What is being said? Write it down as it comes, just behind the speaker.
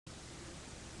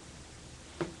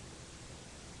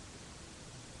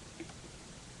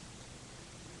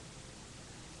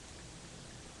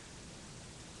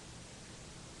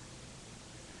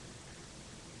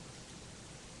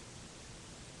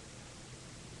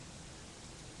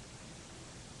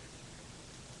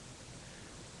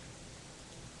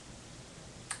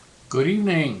Good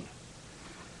evening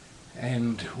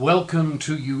and welcome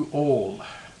to you all.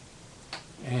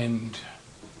 And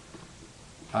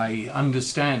I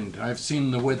understand, I've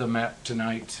seen the weather map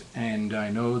tonight, and I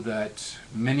know that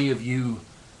many of you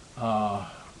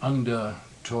are under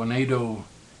tornado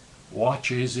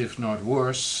watches, if not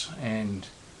worse, and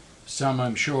some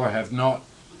I'm sure have not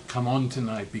come on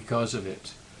tonight because of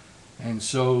it. And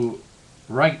so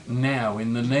right now,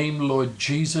 in the name Lord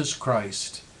Jesus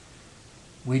Christ,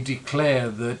 we declare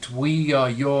that we are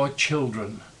your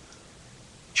children,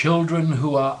 children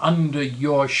who are under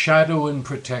your shadow and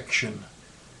protection.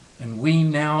 And we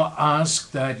now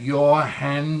ask that your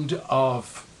hand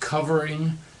of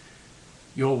covering,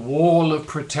 your wall of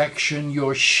protection,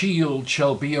 your shield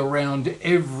shall be around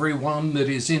everyone that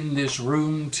is in this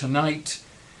room tonight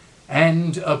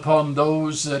and upon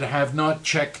those that have not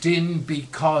checked in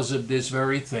because of this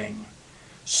very thing.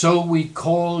 So we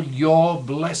call your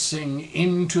blessing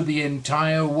into the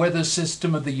entire weather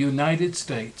system of the United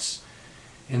States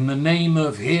in the name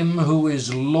of him who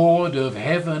is Lord of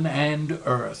heaven and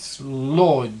earth,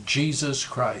 Lord Jesus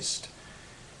Christ.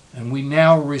 And we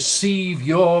now receive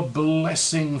your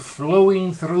blessing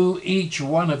flowing through each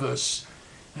one of us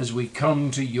as we come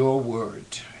to your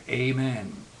word.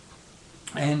 Amen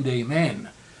and amen.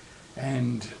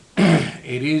 And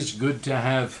it is good to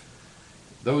have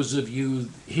those of you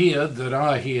here that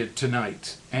are here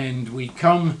tonight. And we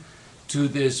come to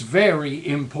this very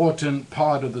important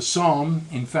part of the psalm.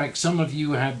 In fact, some of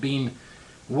you have been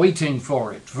waiting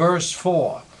for it. Verse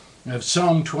 4 of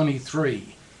Psalm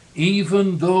 23.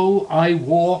 Even though I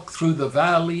walk through the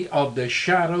valley of the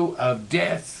shadow of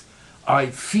death, I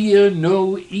fear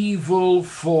no evil,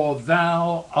 for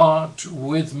thou art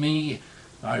with me.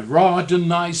 Thy rod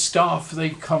and thy staff, they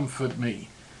comfort me.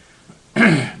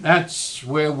 That's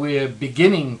where we're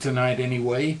beginning tonight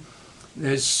anyway.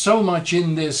 There's so much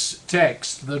in this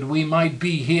text that we might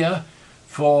be here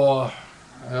for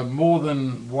more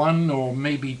than 1 or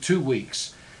maybe 2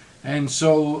 weeks. And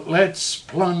so let's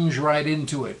plunge right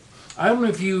into it. I don't know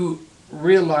if you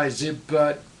realize it,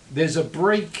 but there's a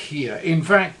break here. In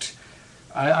fact,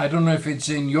 I don't know if it's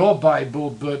in your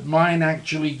Bible, but mine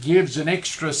actually gives an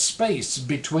extra space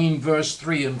between verse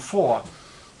 3 and 4.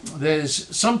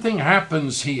 There's something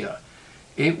happens here.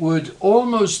 It would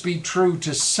almost be true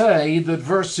to say that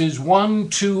verses 1,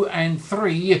 2, and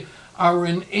 3 are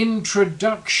an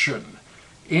introduction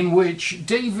in which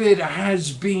David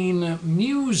has been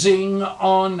musing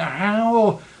on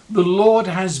how the Lord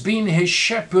has been his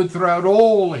shepherd throughout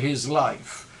all his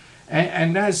life.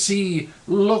 And as he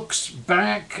looks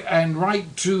back and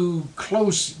right to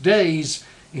close days,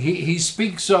 he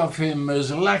speaks of him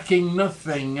as lacking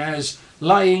nothing, as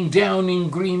lying down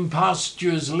in green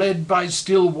pastures, led by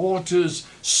still waters,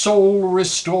 soul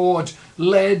restored,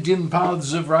 led in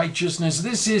paths of righteousness.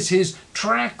 This is his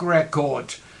track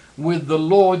record with the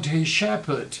Lord his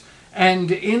shepherd.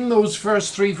 And in those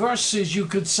first 3 verses, you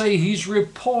could say he's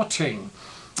reporting.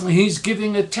 He's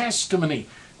giving a testimony.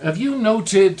 Have you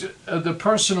noted the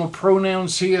personal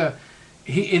pronouns here?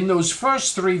 In those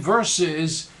first 3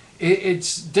 verses,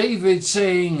 it's David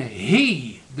saying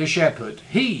he, the shepherd.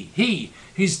 He.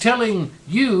 He's telling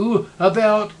you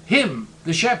about him,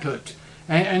 the shepherd.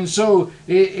 And so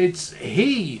it's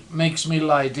he makes me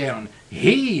lie down.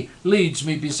 He leads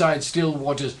me beside still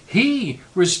waters. He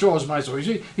restores my soul.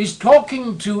 He's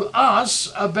talking to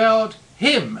us about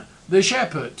him, the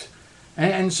shepherd.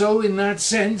 And so in that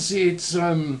sense, it's,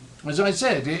 as I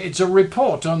said, it's a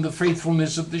report on the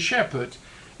faithfulness of the shepherd.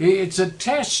 It's a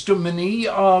testimony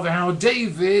of how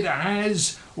David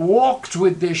has walked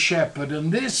with this shepherd,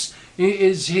 and this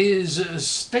is his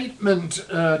statement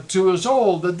to us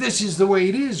all, that this is the way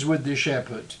it is with the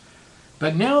shepherd.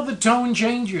 But now the tone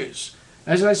changes.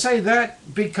 As I say,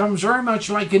 that becomes very much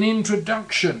like an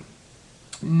introduction.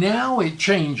 Now it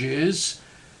changes,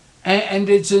 and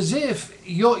it's as if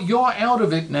you're out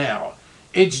of it now.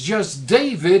 It's just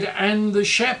David and the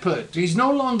shepherd. He's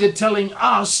no longer telling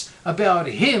us about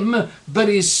him, but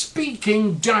is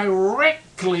speaking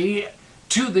directly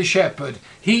to the shepherd.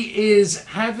 He is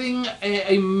having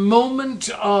a moment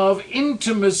of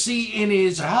intimacy in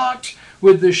his heart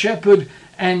with the shepherd.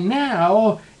 And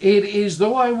now it is,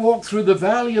 though I walk through the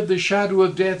valley of the shadow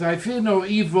of death, I fear no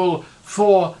evil,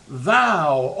 for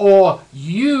thou, or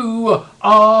you,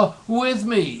 are with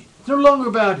me. It's no longer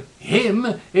about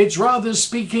him, it's rather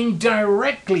speaking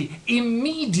directly,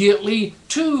 immediately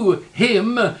to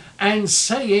him and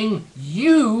saying,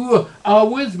 you are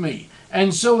with me.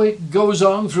 And so it goes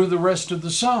on through the rest of the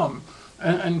psalm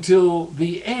until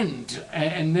the end.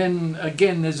 And then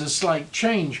again, there's a slight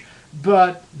change.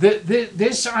 But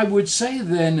this, I would say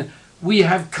then, we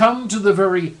have come to the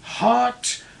very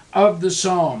heart of the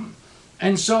psalm.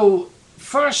 And so,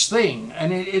 first thing,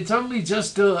 and it's only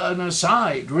just an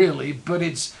aside really, but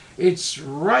it's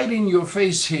right in your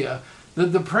face here,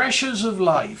 that the pressures of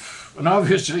life, and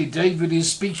obviously David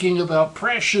is speaking about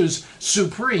pressures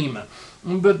supreme,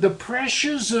 but the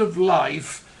pressures of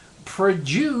life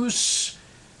produce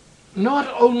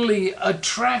not only a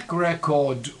track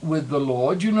record with the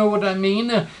Lord, you know what I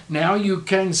mean? Now you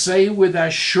can say with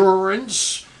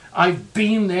assurance, I've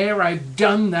been there, I've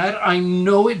done that, I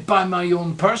know it by my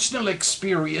own personal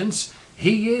experience.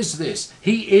 He is this,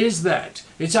 He is that.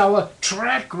 It's our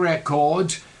track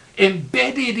record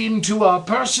embedded into our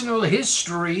personal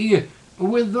history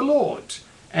with the Lord.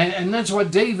 And that's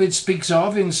what David speaks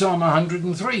of in Psalm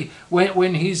 103,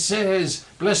 when he says,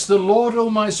 bless the Lord, O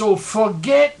my soul,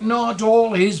 forget not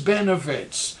all his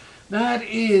benefits. That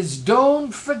is,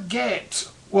 don't forget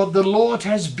what the Lord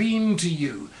has been to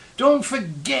you. Don't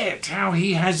forget how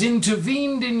he has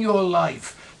intervened in your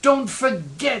life. Don't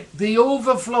forget the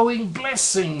overflowing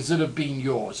blessings that have been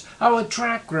yours, our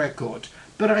track record.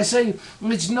 But I say,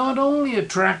 it's not only a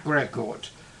track record,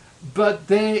 but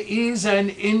there is an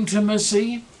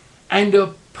intimacy and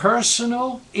a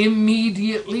personal,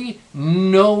 immediately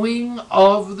knowing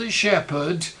of the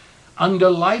shepherd under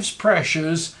life's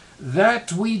pressures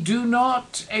that we do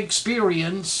not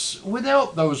experience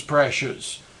without those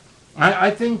pressures. I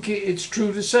think it's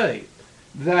true to say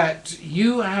that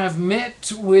you have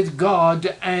met with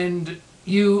God and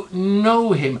you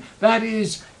know him. That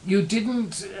is, you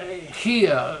didn't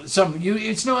hear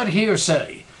it's not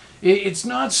hearsay. It's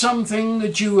not something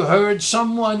that you heard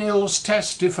someone else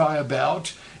testify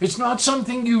about. It's not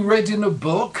something you read in a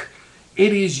book.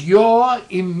 It is your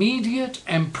immediate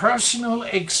and personal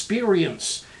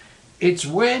experience. It's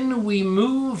when we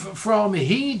move from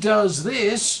he does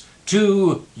this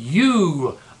to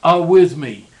you are with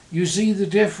me. You see the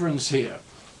difference here.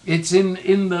 It's in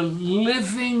the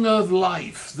living of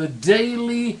life, the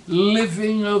daily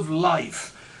living of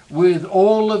life, with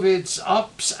all of its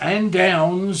ups and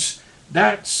downs.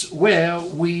 That's where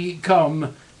we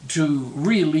come to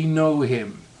really know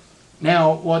him.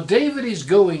 Now, what David is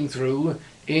going through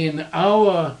in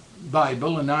our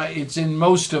Bible, and it's in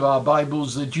most of our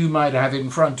Bibles that you might have in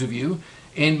front of you,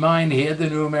 in mine here, the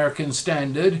New American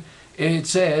Standard, it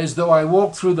says, though I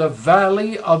walk through the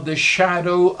valley of the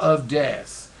shadow of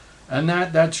death. And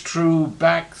that's true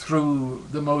back through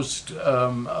the most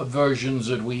versions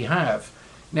that we have.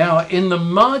 Now, in the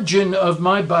margin of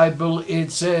my Bible,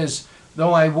 it says,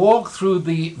 though I walk through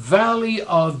the valley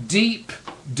of deep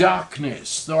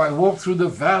darkness. Though I walk through the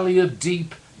valley of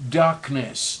deep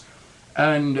darkness.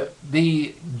 And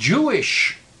the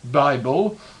Jewish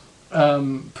Bible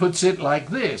puts it like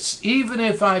this. Even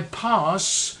if I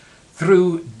pass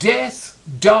through death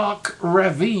dark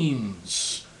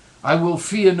ravines, I will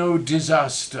fear no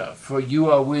disaster, for you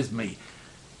are with me.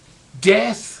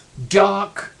 Death,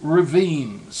 dark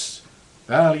ravines,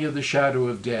 valley of the shadow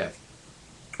of death.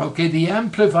 Okay, the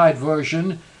Amplified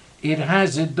Version, it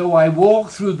has it, though I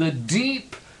walk through the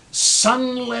deep,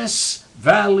 sunless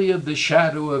valley of the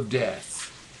shadow of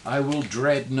death, I will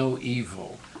dread no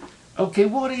evil. Okay,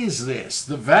 what is this?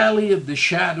 The valley of the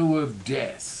shadow of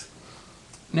death.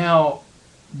 Now,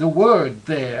 the word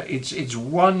there, it's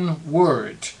one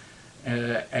word,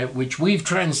 which we've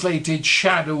translated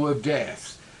shadow of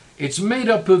death. It's made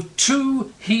up of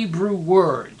two Hebrew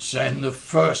words, and the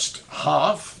first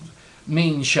half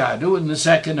means shadow and the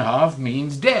second half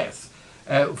means death,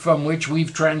 from which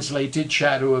we've translated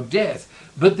shadow of death.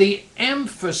 But the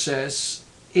emphasis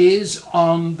is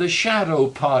on the shadow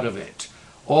part of it,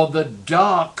 or the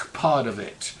dark part of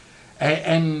it.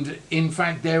 And in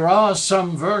fact, there are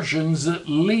some versions that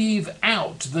leave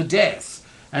out the death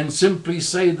and simply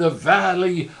say the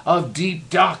valley of deep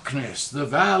darkness, the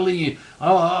valley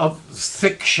of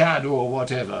thick shadow or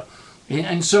whatever.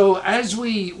 And so as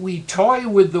we toy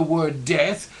with the word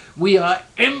death, we are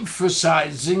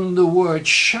emphasizing the word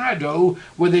shadow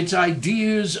with its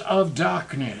ideas of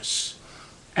darkness.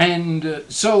 And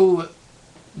so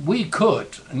we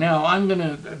could, now I'm going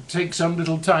to take some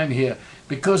little time here,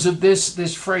 because of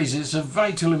this phrase is of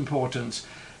vital importance.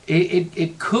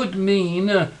 It could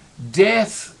mean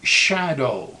death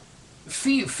shadow.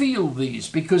 Feel these,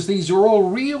 because these are all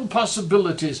real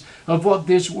possibilities of what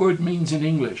this word means in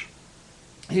English.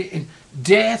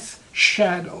 Death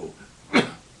shadow,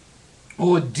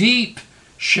 or deep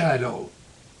shadow,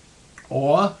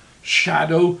 or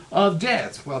shadow of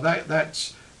death. Well,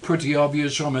 that's pretty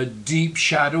obvious from a deep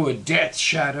shadow, a death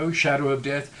shadow, shadow of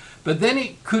death. But then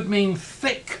it could mean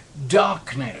thick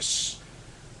darkness,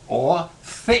 or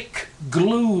thick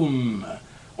gloom,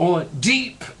 or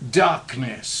deep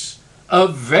darkness, a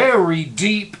very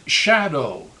deep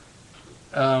shadow.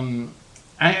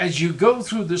 As you go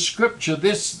through the scripture,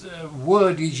 this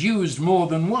word is used more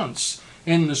than once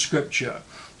in the scripture,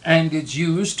 and it's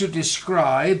used to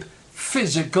describe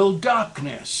physical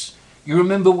darkness. You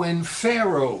remember when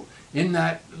Pharaoh, in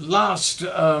that last,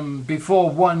 before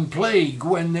one plague,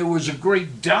 when there was a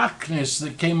great darkness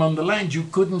that came on the land, you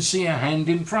couldn't see a hand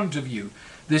in front of you.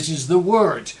 This is the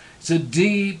word. It's a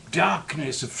deep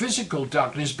darkness, a physical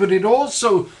darkness, but it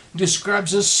also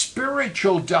describes a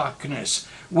spiritual darkness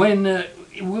when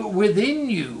within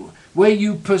you, where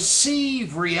you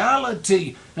perceive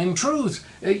reality and truth,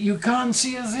 you can't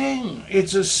see a thing.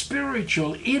 It's a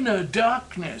spiritual inner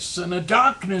darkness and a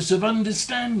darkness of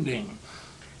understanding.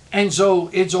 And so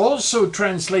it's also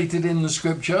translated in the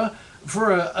scripture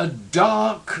for a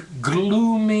dark,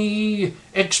 gloomy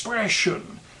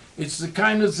expression. It's the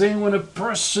kind of thing when a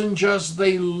person just,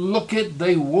 they look it,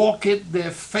 they walk it, their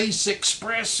face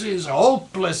expresses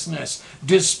hopelessness,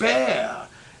 despair.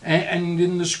 And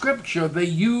in the scripture, they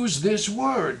use this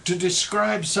word to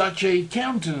describe such a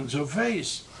countenance or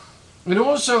face. It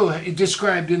also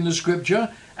described in the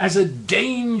scripture as a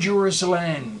dangerous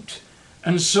land.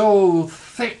 And so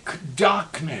thick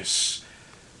darkness,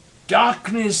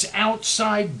 darkness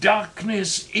outside,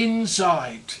 darkness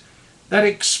inside, that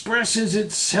expresses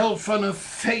itself on a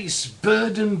face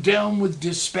burdened down with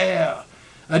despair,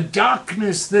 a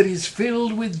darkness that is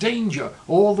filled with danger.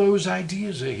 All those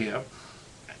ideas are here.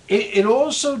 It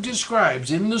also describes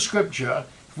in the scripture,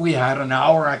 if we had an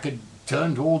hour I could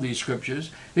turn to all these scriptures,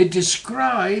 it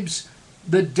describes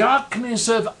the darkness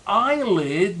of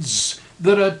eyelids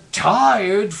that are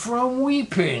tired from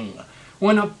weeping.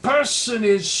 When a person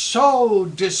is so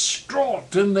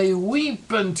distraught and they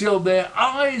weep until their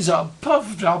eyes are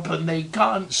puffed up and they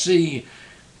can't see,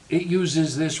 it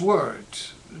uses this word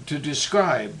to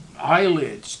describe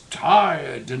eyelids,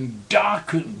 tired and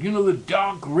darkened, the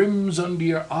dark rims under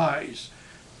your eyes.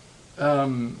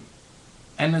 And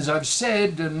as I've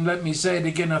said, and let me say it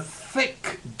again, a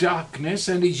thick darkness,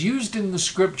 and is used in the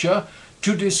scripture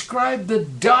to describe the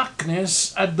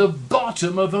darkness at the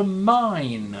bottom of a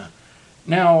mine.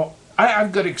 Now,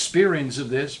 I've got experience of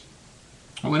this.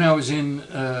 When I was in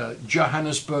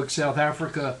Johannesburg, South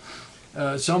Africa,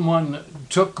 someone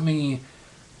took me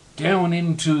down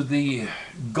into the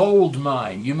gold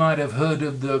mine. You might have heard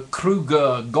of the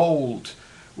Kruger Gold.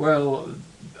 Well,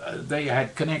 they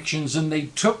had connections, and they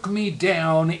took me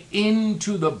down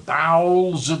into the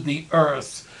bowels of the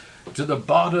earth, to the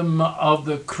bottom of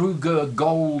the Kruger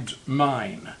Gold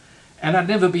Mine. And I'd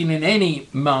never been in any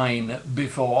mine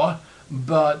before,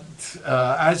 but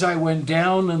as I went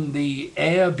down and the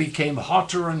air became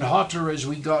hotter and hotter as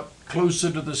we got closer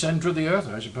to the center of the earth,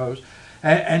 I suppose,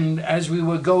 and as we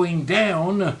were going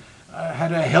down, I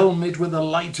had a helmet with a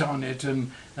light on it,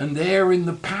 and there in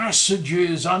the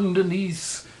passages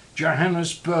underneath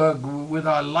Johannesburg with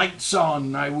our lights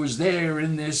on, I was there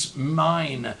in this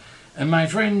mine. And my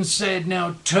friend said,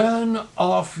 now turn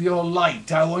off your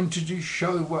light. I want you to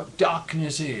show what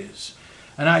darkness is.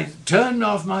 And I turned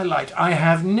off my light. I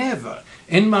have never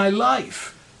in my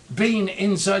life been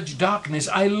in such darkness.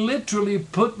 I literally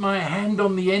put my hand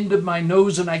on the end of my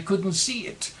nose and I couldn't see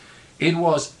it. It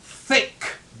was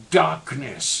thick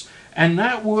darkness. And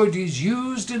that word is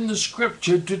used in the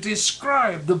scripture to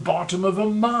describe the bottom of a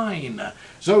mine.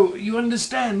 So you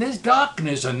understand, there's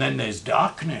darkness and then there's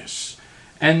darkness.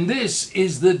 And this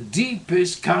is the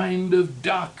deepest kind of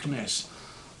darkness.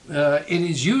 It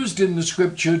is used in the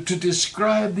scripture to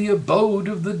describe the abode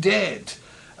of the dead.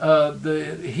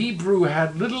 The Hebrew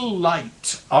had little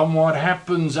light on what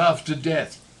happens after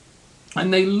death.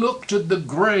 And they looked at the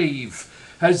grave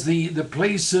as the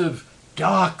place of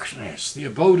darkness, the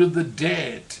abode of the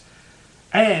dead.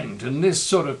 And this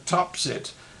sort of tops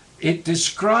it, it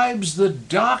describes the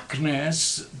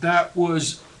darkness that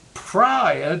was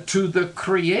prior to the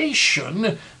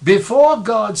creation, before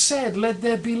God said, let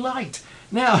there be light.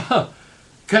 Now,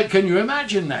 can you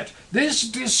imagine that? This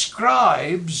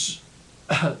describes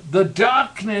the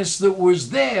darkness that was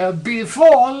there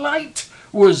before light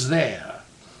was there.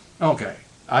 Okay,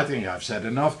 I think I've said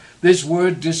enough. This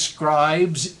word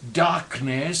describes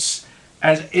darkness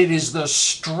as it is the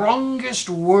strongest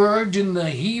word in the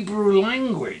Hebrew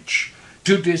language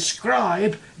to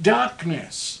describe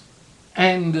darkness.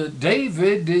 And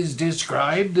David is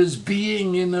described as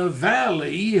being in a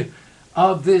valley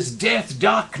of this death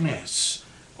darkness,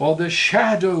 or the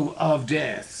shadow of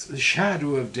death, the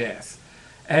shadow of death.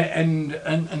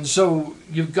 And so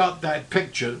you've got that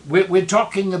picture. We're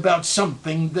talking about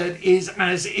something that is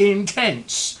as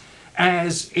intense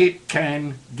as it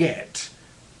can get.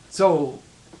 So,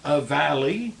 a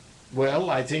valley, well,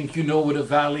 I think you know what a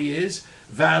valley is.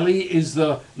 Valley is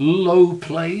the low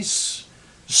place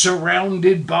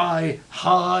surrounded by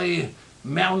high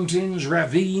mountains,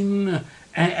 ravine,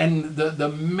 and the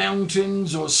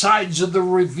mountains or sides of the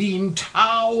ravine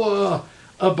tower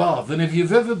above. And if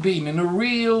you've ever been in a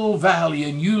real valley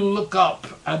and you look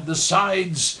up at the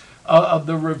sides of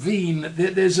the ravine,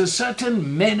 there's a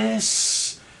certain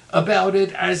menace about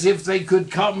it, as if they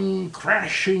could come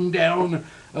crashing down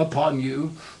upon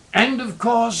you. And of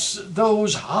course,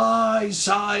 those high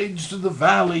sides to the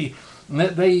valley,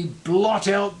 they blot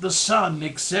out the sun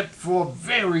except for a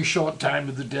very short time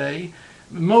of the day.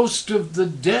 Most of the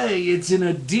day it's in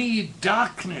a deep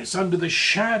darkness under the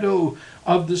shadow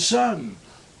of the sun.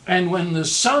 And when the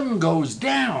sun goes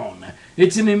down,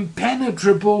 it's an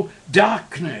impenetrable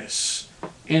darkness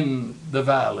in the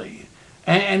valley.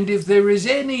 And if there is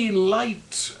any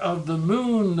light of the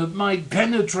moon that might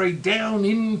penetrate down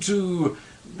into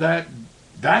that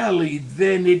valley,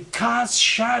 then it casts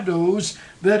shadows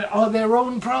that are their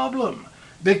own problem.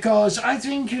 Because I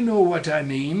think you know what I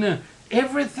mean.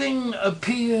 Everything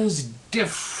appears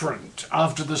different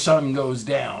after the sun goes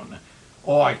down.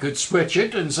 Or I could switch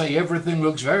it and say everything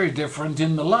looks very different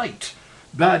in the light.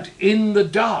 But in the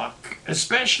dark,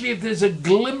 especially if there's a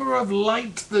glimmer of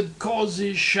light that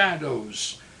causes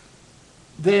shadows,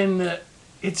 then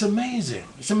it's amazing.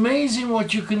 It's amazing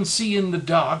what you can see in the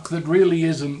dark that really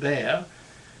isn't there.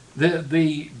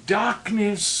 The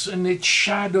darkness and its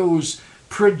shadows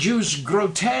produce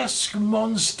grotesque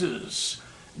monsters,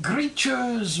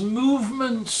 creatures,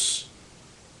 movements.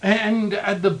 And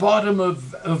at the bottom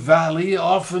of a valley,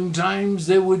 oftentimes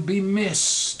there would be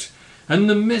mist. And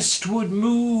the mist would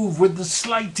move with the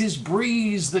slightest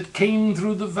breeze that came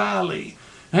through the valley.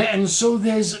 And so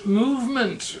there's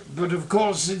movement, but of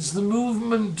course it's the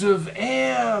movement of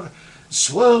air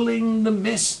swirling the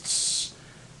mists,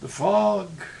 the fog.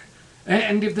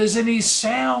 And if there's any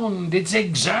sound, it's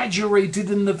exaggerated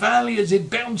in the valley as it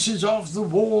bounces off the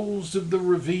walls of the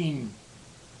ravine.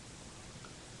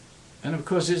 And of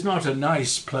course it's not a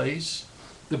nice place.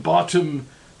 The bottom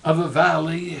of a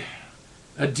valley,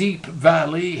 a deep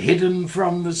valley hidden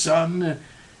from the sun,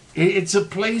 it's a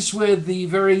place where the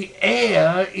very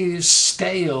air is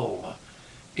stale.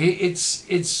 It's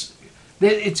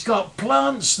got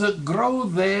plants that grow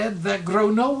there that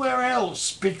grow nowhere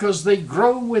else because they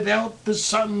grow without the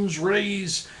sun's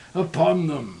rays upon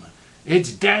them.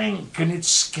 It's dank and it's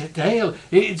stale.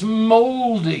 It's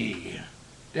moldy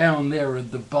down there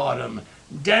at the bottom.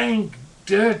 Dank,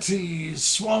 dirty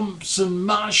swamps and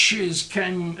marshes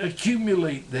can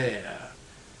accumulate there.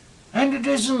 And it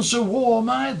isn't so warm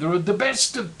either at the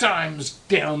best of times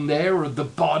down there at the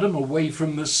bottom away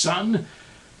from the sun.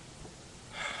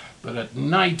 But at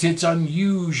night it's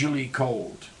unusually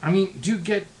cold. I mean, do you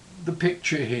get the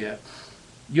picture here?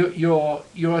 You're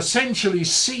essentially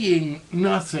seeing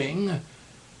nothing,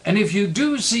 and if you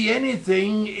do see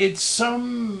anything, it's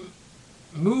some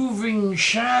moving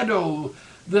shadow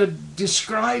that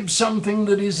describes something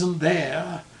that isn't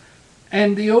there.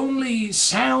 And the only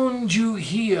sound you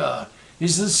hear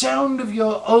is the sound of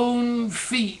your own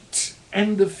feet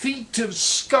and the feet of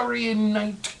scurrying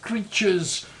night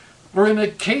creatures, or an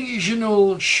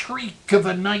occasional shriek of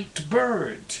a night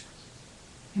bird.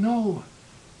 You know,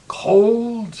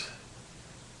 cold,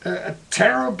 a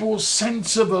terrible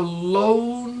sense of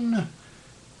alone,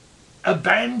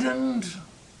 abandoned.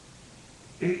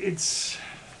 It's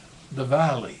the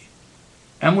valley.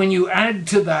 And when you add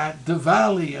to that the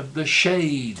valley of the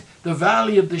shade, the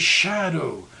valley of the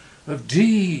shadow, of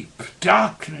deep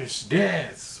darkness,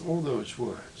 death, all those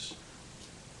words.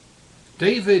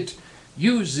 David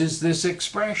uses this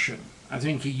expression. I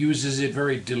think he uses it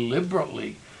very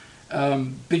deliberately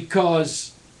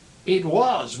because it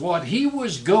was what he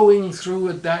was going through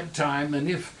at that time. And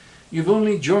if you've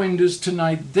only joined us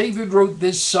tonight, David wrote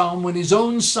this psalm when his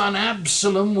own son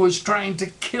Absalom was trying to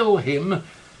kill him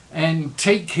and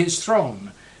take his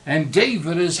throne. And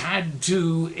David has had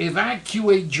to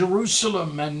evacuate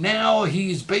Jerusalem, and now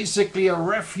he's basically a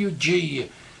refugee,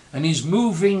 and he's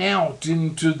moving out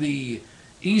into the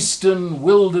eastern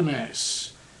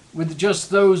wilderness with just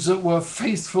those that were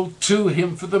faithful to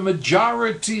him, for the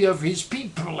majority of his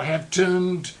people have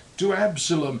turned to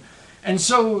Absalom. And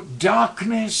so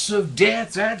darkness of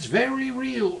death, that's very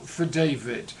real for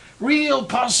David. Real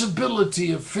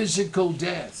possibility of physical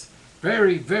death.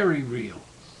 Very, very real.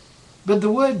 But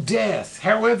the word death,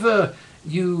 however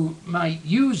you might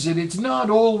use it, it's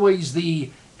not always the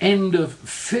end of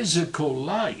physical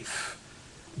life.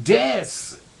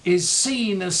 Death is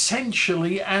seen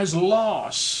essentially as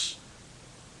loss.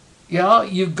 Yeah,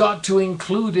 you've got to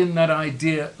include in that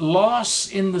idea loss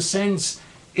in the sense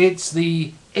it's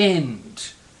the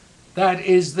end. That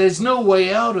is, there's no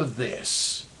way out of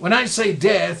this. When I say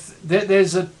death,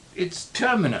 it's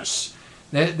terminus.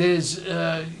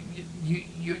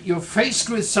 You're faced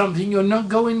with something you're not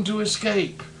going to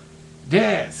escape.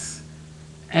 Death.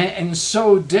 And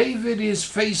so David is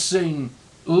facing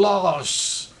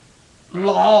loss.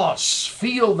 Loss.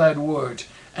 Feel that word.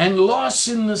 And loss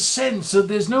in the sense that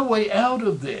there's no way out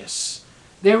of this.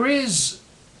 There is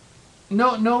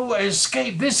no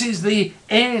escape. This is the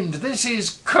end. This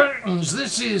is curtains.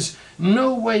 This is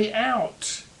no way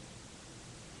out.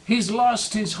 He's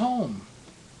lost his home.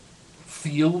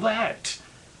 Feel that.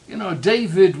 You know,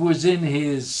 David was in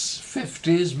his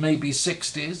 50s, maybe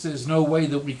 60s. There's no way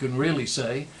that we can really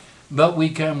say, but we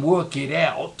can work it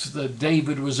out that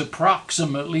David was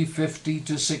approximately 50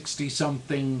 to 60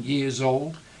 something years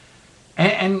old.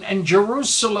 And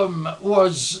Jerusalem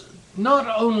was not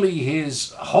only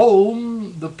his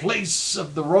home, the place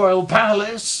of the royal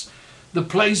palace, the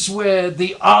place where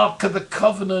the Ark of the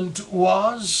Covenant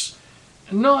was.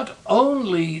 Not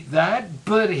only that,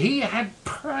 but he had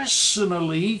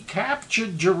personally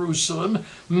captured Jerusalem,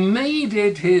 made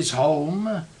it his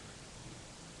home,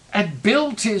 had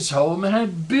built his home,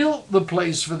 had built the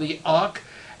place for the Ark,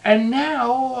 and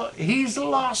now he's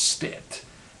lost it.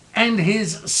 And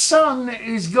his son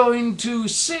is going to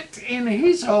sit in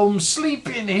his home, sleep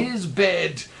in his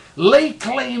bed, lay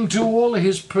claim to all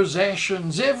his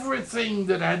possessions, everything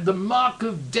that had the mark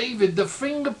of David, the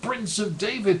fingerprints of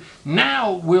David,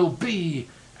 now will be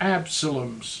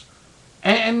Absalom's.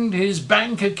 And his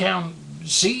bank account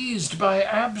seized by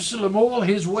Absalom, all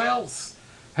his wealth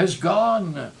has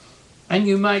gone. And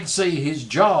you might say his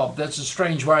job, that's a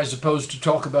strange way, I suppose, to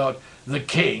talk about the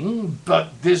king,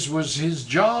 but this was his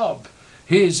job.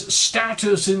 His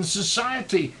status in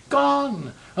society,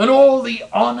 gone. And all the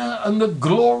honor and the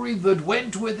glory that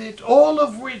went with it, all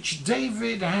of which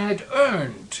David had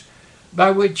earned.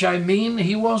 By which I mean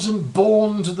he wasn't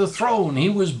born to the throne. He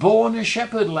was born a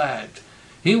shepherd lad.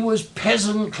 He was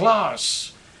peasant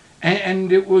class.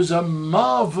 And it was a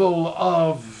marvel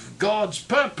of God's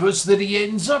purpose that he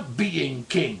ends up being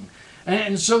king.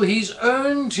 And so he's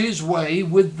earned his way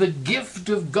with the gift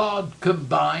of God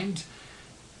combined,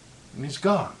 and he's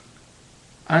gone.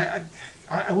 I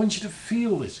want you to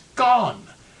feel this. Gone.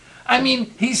 I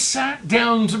mean, he sat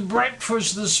down to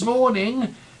breakfast this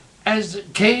morning as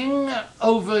king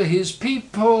over his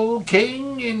people,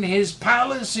 king in his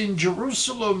palace in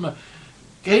Jerusalem,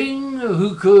 king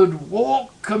who could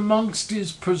walk amongst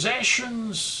his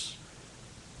possessions.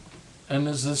 And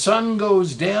as the sun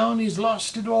goes down, he's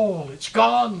lost it all. It's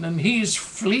gone, and he's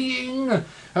fleeing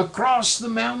across the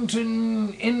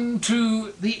mountain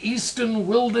into the eastern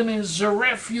wilderness, a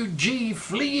refugee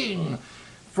fleeing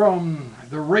from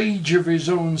the rage of his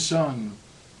own son.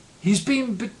 He's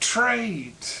been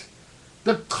betrayed.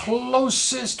 The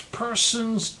closest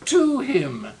persons to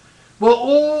him were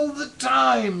all the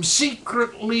time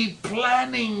secretly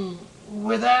planning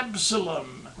with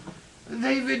Absalom.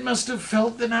 David must have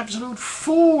felt an absolute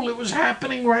fool. It was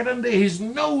happening right under his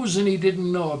nose and he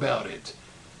didn't know about it.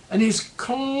 And his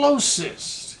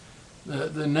closest,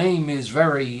 the name is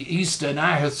very Eastern,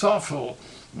 Ahithophel,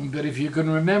 but if you can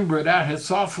remember it,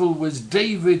 Ahithophel was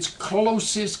David's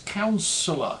closest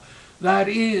counselor. That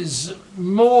is,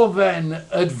 more than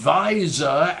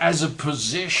advisor as a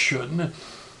position,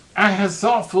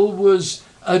 Ahithophel was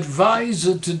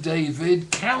advisor to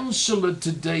David, counselor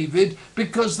to David,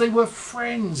 because they were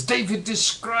friends. David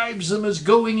describes them as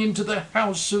going into the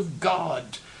house of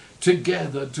God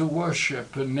together to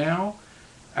worship. And now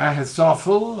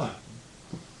Ahithophel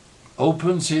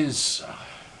opens his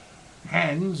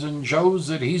hands and shows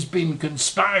that he's been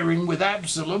conspiring with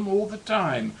Absalom all the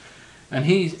time. And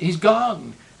he's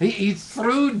gone. He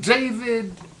threw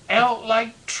David out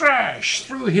like trash,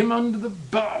 threw him under the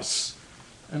bus.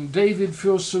 And David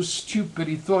feels so stupid,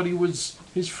 he thought he was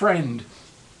his friend.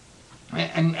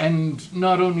 And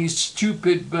not only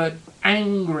stupid, but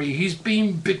angry. He's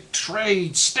been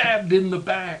betrayed, stabbed in the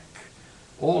back.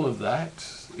 All of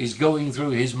that is going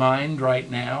through his mind right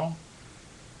now.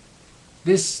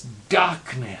 This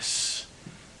darkness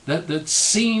that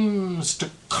seems to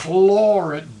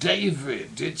claw at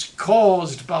David, it's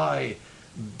caused by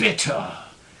bitter,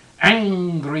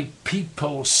 angry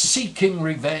people seeking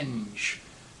revenge.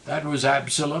 That was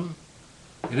Absalom.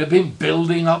 It had been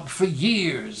building up for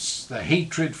years, the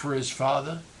hatred for his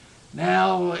father.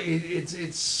 Now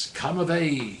it's come of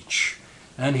age,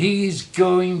 and he's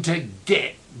going to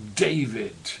get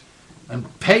David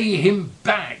and pay him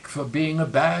back for being a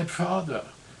bad father.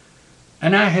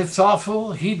 And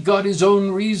Ahithophel, he'd got his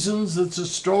own reasons. It's a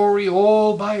story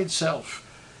all by itself.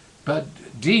 But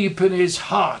deep in his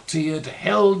heart, he had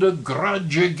held a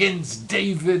grudge against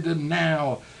David, and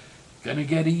now gonna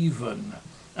get even.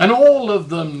 And all of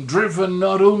them driven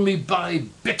not only by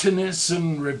bitterness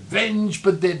and revenge,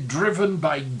 but they're driven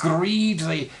by greed.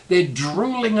 They're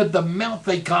drooling at the mouth.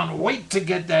 They can't wait to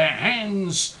get their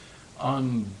hands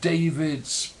on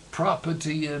David's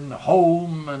property and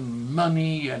home and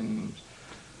money and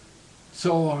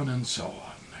so on and so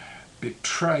on.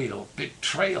 Betrayal,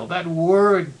 betrayal. That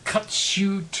word cuts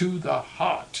you to the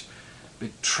heart.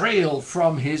 Betrayal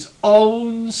from his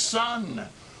own son.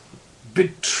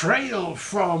 Betrayal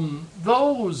from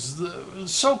those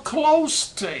so close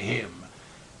to him.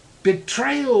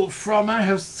 Betrayal from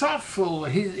Ahithophel,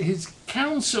 his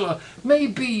counselor,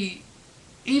 maybe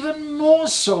even more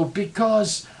so,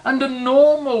 because under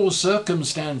normal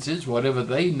circumstances, whatever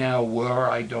they now were,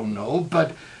 I don't know,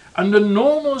 but under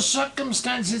normal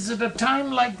circumstances at a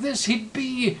time like this, he'd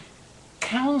be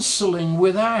counseling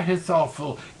with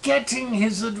Ahithophel, getting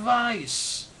his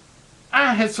advice.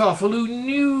 Ahithophel, who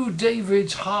knew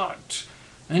David's heart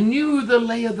and knew the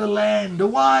lay of the land, a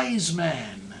wise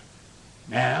man.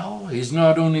 Now, he's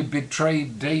not only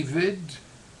betrayed David,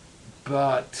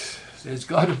 but there's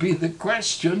got to be the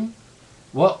question,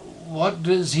 what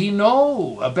does he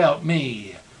know about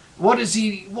me? What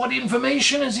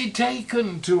information has he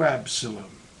taken to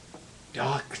Absalom?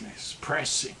 Darkness,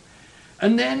 pressing.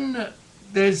 And then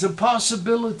there's a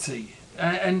possibility,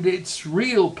 and it's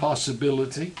real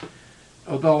possibility,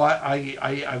 although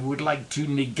I would like to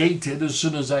negate it as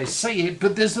soon as I say it,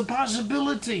 but there's the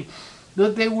possibility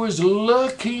that there was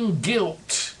lurking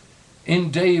guilt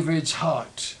in David's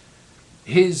heart.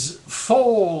 His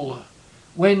fall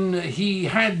when he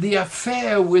had the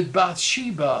affair with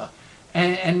Bathsheba,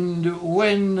 and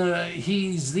when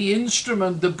he's the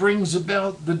instrument that brings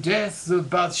about the death of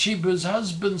Bathsheba's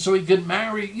husband so he could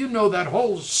marry, you know, that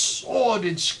whole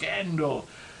sordid scandal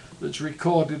that's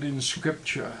recorded in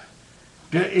Scripture.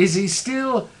 Is he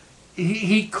still,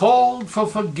 he called for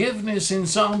forgiveness in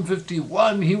Psalm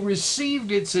 51. He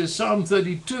received it, says Psalm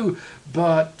 32.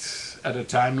 But at a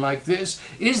time like this,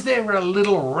 is there a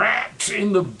little rat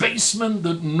in the basement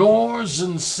that gnaws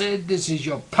and said, this is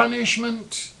your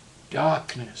punishment?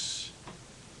 Darkness.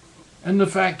 And the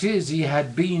fact is, he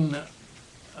had been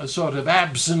a sort of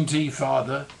absentee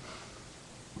father.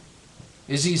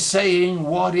 Is he saying,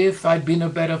 what if I'd been a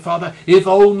better father? If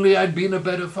only I'd been a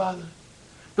better father?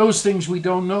 Those things we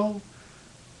don't know.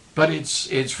 But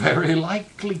it's very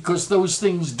likely, because those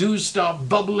things do start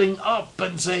bubbling up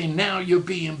and saying, now you're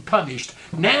being punished.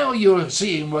 Now you're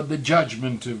seeing what the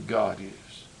judgment of God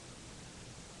is.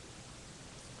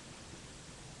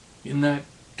 In that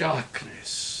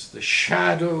darkness, the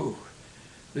shadow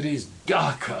that is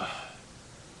darker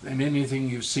than anything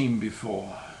you've seen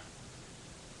before.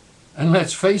 And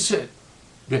let's face it,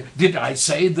 did I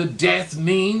say that death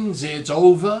means it's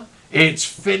over? It's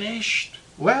finished?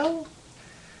 Well,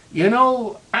 you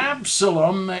know,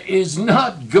 Absalom is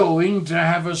not going to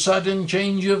have a sudden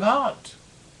change of heart.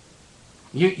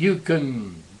 You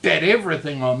can bet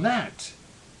everything on that.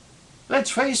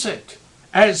 Let's face it,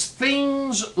 as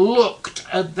things looked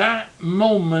at that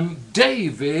moment,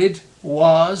 David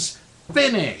was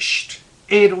finished.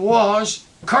 It was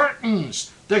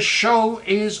curtains. The show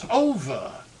is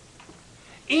over.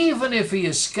 Even if he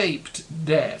escaped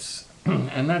death,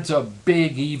 and that's a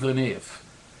big even if,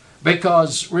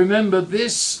 because remember,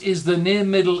 this is the near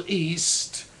Middle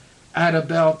East at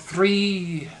about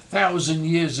 3,000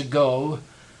 years ago,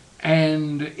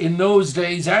 and in those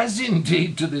days, as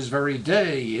indeed to this very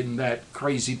day in that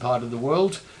crazy part of the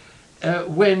world,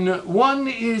 when one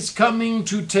is coming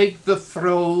to take the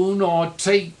throne or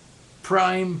take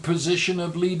prime position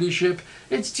of leadership,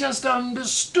 it's just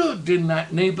understood in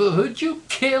that neighborhood you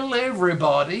kill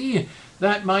everybody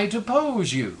that might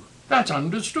oppose you. That's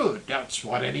understood. That's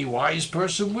what any wise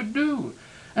person would do.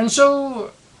 And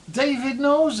so David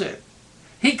knows it.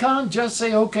 He can't just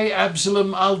say, okay,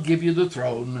 Absalom, I'll give you the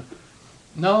throne.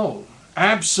 No,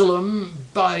 Absalom,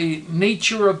 by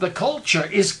nature of the culture,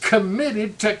 is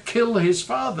committed to kill his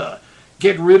father,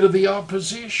 get rid of the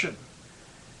opposition.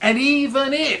 And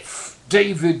even if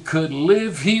David could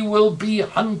live, he will be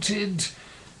hunted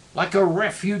like a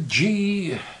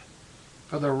refugee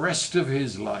for the rest of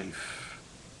his life.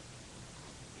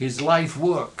 His life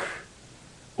work,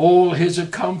 all his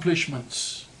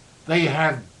accomplishments, they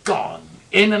have gone.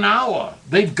 In an hour,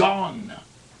 they've gone.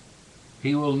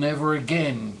 He will never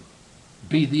again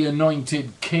be the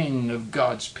anointed king of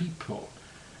God's people.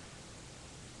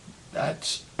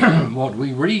 That's what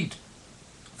we read.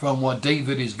 from what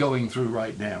David is going through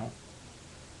right now.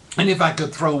 And if I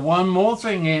could throw one more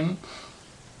thing in,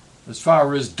 as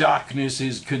far as darkness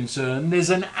is concerned,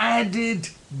 there's an added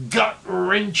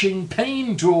gut-wrenching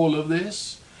pain to all of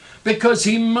this, because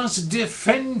he must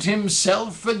defend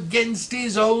himself against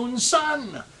his own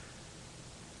son,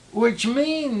 which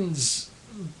means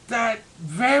that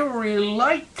very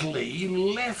likely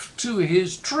left to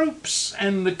his troops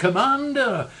and the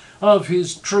commander of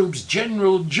his troops,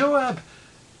 General Joab,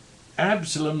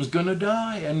 Absalom's gonna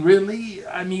die. And really,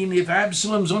 I mean, if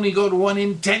Absalom's only got one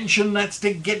intention, that's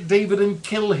to get David and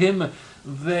kill him,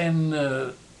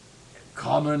 then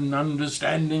common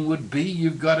understanding would be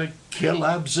you've got to kill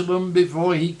Absalom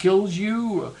before he kills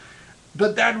you.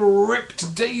 But that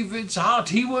ripped David's heart.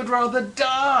 He would rather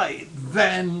die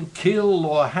than kill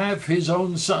or have his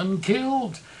own son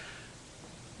killed.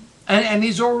 And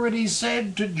he's already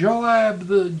said to Joab,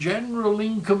 the general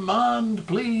in command,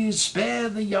 please spare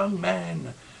the young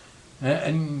man.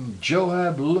 And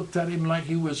Joab looked at him like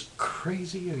he was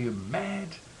crazy. Are you mad?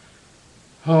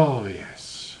 Oh,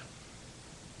 yes.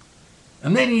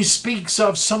 And then he speaks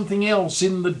of something else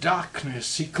in the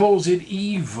darkness. He calls it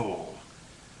evil.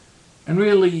 And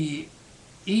really,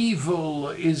 evil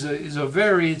is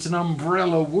it's an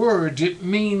umbrella word. It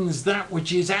means that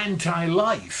which is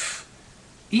anti-life.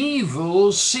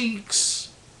 Evil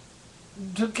seeks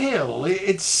to kill.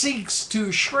 It seeks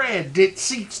to shred. It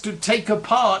seeks to take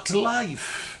apart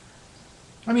life.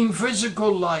 I mean,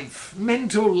 physical life,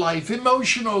 mental life,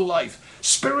 emotional life,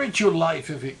 spiritual life,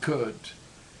 if it could.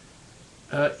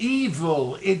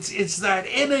 Evil, it's that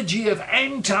energy of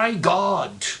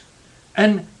anti-God.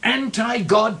 An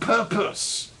anti-God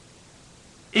purpose.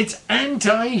 It's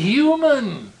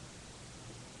anti-human.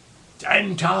 It's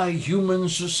anti-human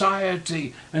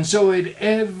society. And so it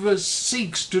ever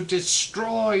seeks to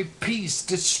destroy peace,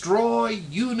 destroy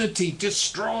unity,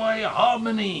 destroy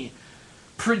harmony,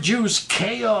 produce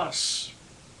chaos.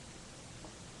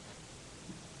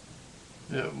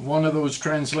 One of those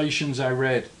translations I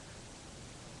read,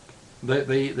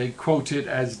 they quote it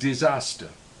as disaster.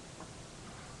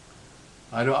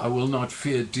 I will not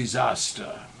fear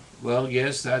disaster. Well,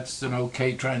 yes, that's an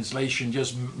okay translation.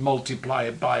 Just multiply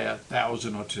it by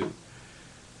 1,000 or 2.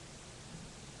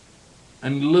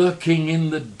 And lurking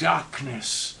in the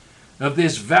darkness of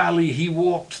this valley he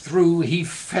walked through, he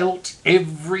felt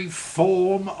every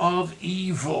form of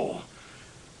evil.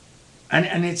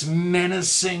 And it's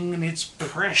menacing and it's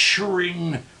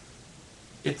pressuring.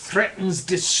 It threatens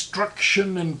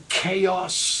destruction and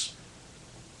chaos,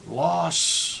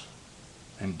 loss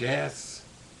and death.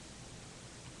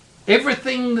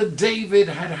 Everything that David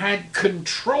had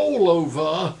control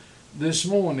over this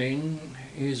morning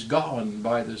is gone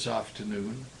by this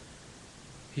afternoon.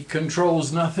 He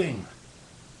controls nothing.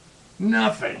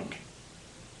 Nothing.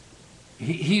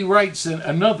 He writes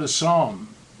another psalm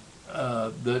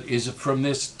that is from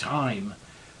this time.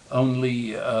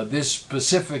 Only this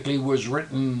specifically was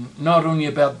written not only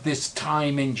about this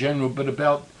time in general, but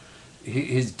about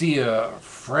his dear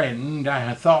friend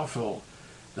Ahithophel,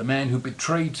 the man who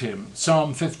betrayed him.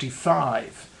 Psalm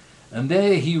 55. And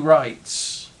there he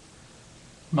writes,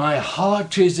 "My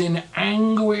heart is in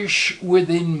anguish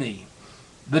within me.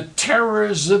 The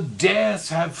terrors of death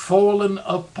have fallen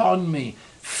upon me.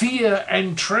 Fear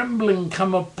and trembling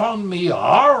come upon me.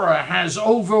 Horror has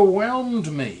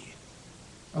overwhelmed me."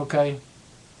 Okay,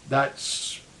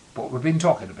 that's what we've been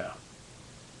talking about.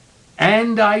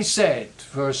 And I said,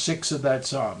 verse 6 of that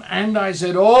psalm, and I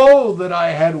said, oh, that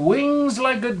I had wings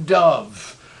like a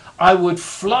dove. I would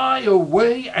fly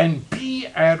away and be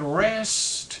at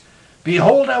rest.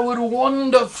 Behold, I would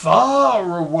wander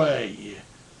far away.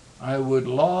 I would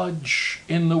lodge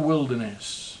in the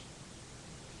wilderness.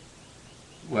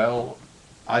 Well,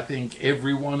 I think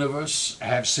every one of us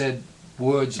have said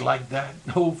words like that.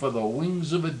 Oh, for the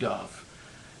wings of a dove,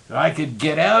 that I could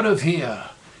get out of here.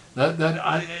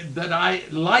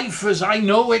 That life as I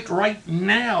know it right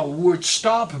now would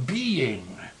stop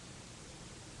being.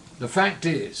 The fact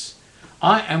is,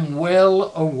 I am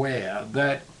well aware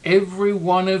that every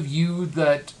one of you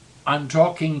that I'm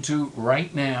talking to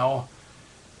right now,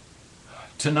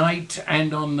 tonight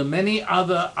and on the many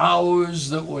other hours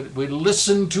that we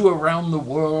listen to around the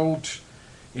world,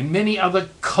 in many other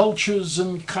cultures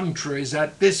and countries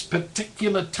at this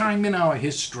particular time in our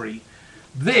history,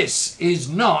 this is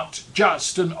not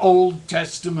just an Old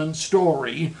Testament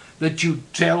story that you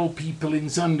tell people in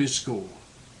Sunday school.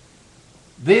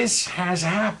 This has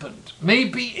happened.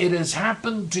 Maybe it has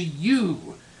happened to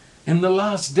you in the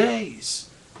last days,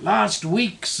 last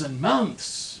weeks and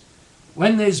months,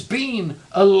 when there's been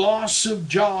a loss of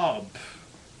job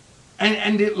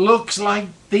and it looks like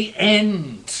the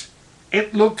end.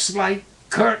 It looks like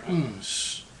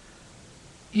curtains.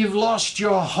 You've lost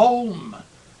your home.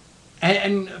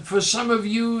 And for some of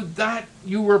you, that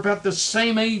you were about the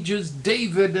same age as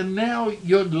David, and now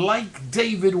you're like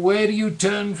David. Where do you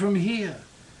turn from here?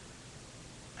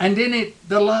 And in it,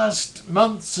 the last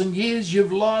months and years,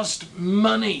 you've lost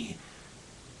money.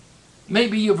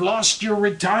 Maybe you've lost your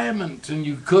retirement, and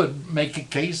you could make a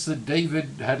case that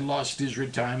David had lost his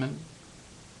retirement.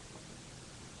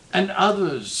 And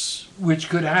others, which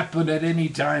could happen at any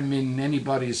time in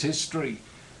anybody's history.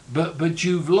 But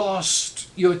you've lost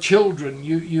your children.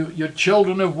 Your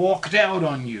children have walked out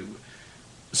on you.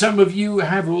 Some of you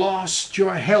have lost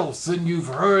your health, and you've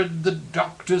heard the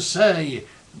doctor say,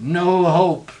 no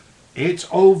hope, it's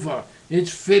over,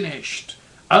 it's finished.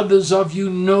 Others of you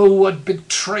know what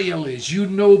betrayal is. You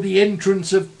know the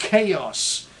entrance of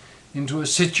chaos into a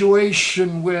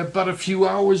situation where but a few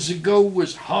hours ago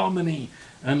was harmony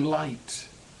and light.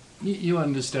 You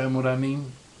understand what I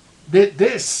mean?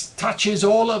 This touches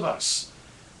all of us.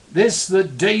 This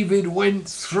that David went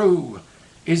through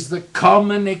is the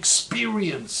common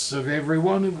experience of every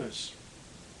one of us.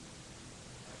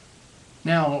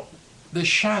 Now, the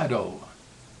shadow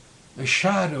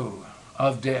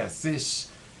of death, this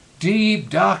deep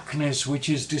darkness which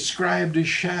is described as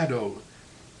shadow.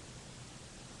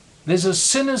 There's a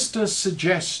sinister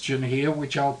suggestion here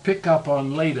which I'll pick up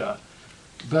on later,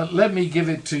 but let me give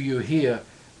it to you here.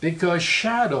 Because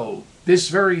shadow, this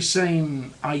very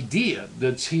same idea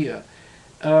that's here,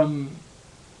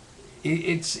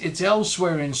 it's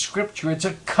elsewhere in Scripture. It's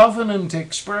a covenant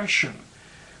expression,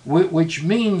 which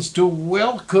means to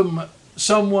welcome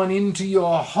someone into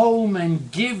your home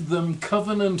and give them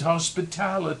covenant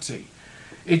hospitality.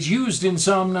 It's used in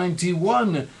Psalm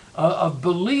 91 of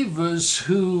believers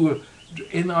who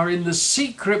are in the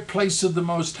secret place of the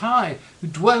Most High, who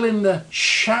dwell in the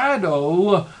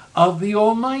shadow of the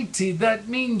Almighty. That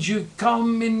means you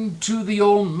come into the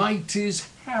Almighty's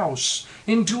house,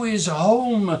 into his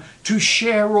home, to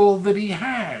share all that he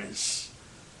has.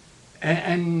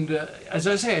 And as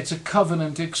I say, it's a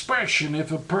covenant expression.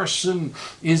 If a person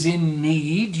is in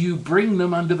need, you bring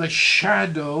them under the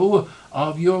shadow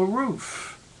of your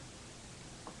roof.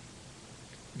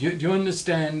 Do you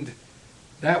understand?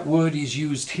 That word is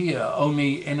used here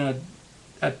only in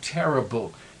a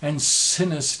terrible and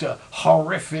sinister,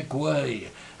 horrific way,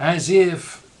 as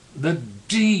if the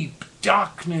deep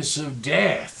darkness of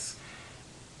death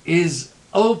is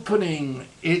opening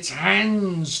its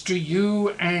hands to you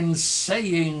and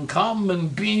saying, come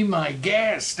and be my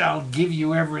guest, I'll give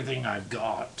you everything I've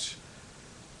got.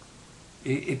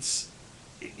 There's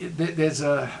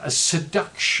a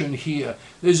seduction here,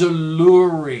 there's a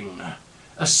luring,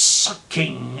 a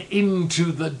sucking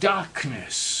into the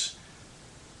darkness.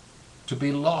 To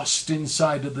be lost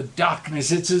inside of the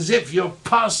darkness. It's as if you're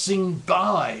passing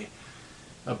by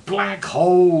a black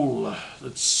hole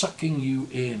that's sucking you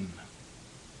in.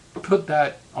 Put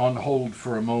that on hold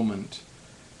for a moment.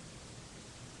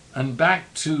 And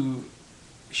back to,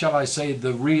 shall I say,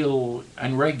 the real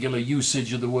and regular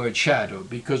usage of the word shadow,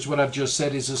 because what I've just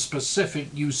said is a specific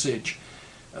usage,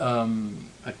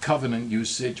 a covenant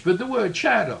usage. But the word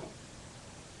shadow,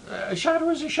 a shadow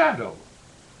is a shadow.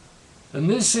 And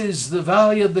this is the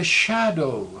valley of the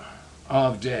shadow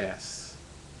of death.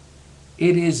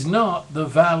 It is not the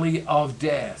valley of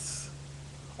death.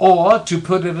 Or, to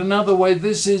put it another way,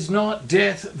 this is not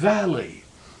Death Valley.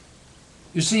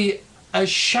 You see, a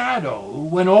shadow,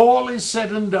 when all is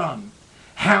said and done,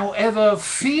 however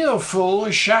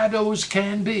fearful shadows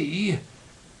can be,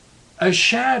 a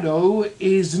shadow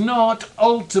is not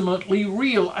ultimately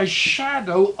real. A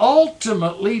shadow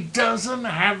ultimately doesn't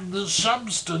have the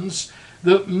substance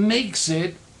that makes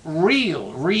it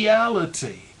real,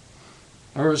 reality.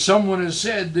 Or as someone has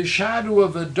said, the shadow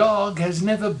of a dog has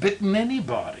never bitten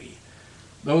anybody,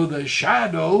 though the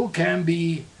shadow can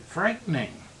be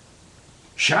frightening.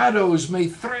 Shadows may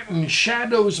threaten,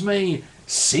 shadows may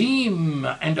seem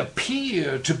and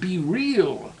appear to be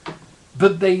real,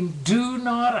 but they do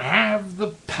not have the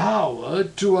power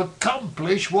to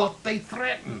accomplish what they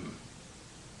threaten.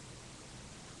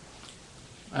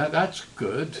 That's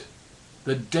good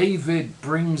that David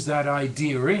brings that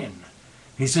idea in.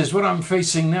 He says, what I'm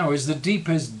facing now is the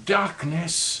deepest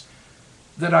darkness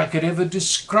that I could ever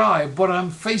describe. What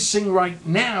I'm facing right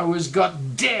now has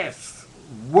got death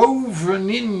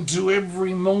woven into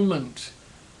every moment.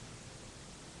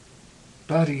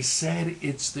 But he said,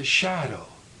 it's the shadow.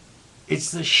 It's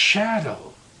the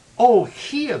shadow. Oh,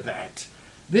 hear that.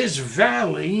 This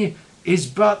valley is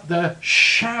but the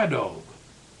shadow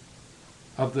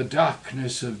of the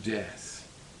darkness of death.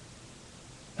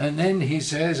 And then he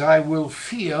says, I will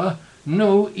fear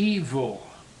no evil.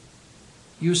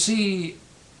 You see,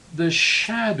 the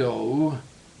shadow,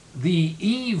 the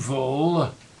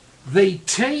evil, they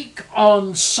take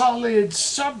on solid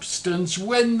substance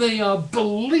when they are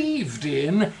believed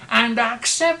in and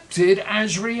accepted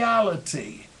as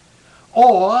reality.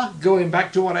 Or, going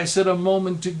back to what I said a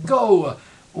moment ago,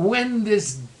 when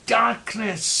this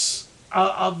darkness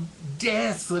of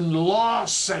death and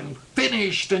loss and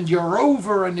finished and you're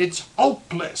over and it's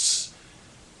hopeless,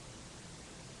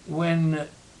 when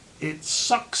it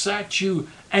sucks at you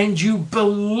and you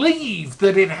believe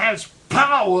that it has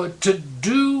power to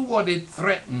do what it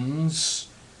threatens,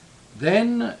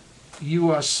 then you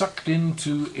are sucked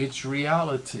into its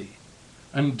reality.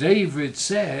 And David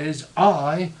says,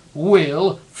 I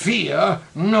will fear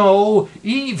no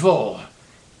evil.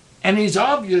 And he's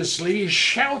obviously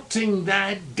shouting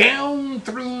that down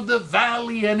through the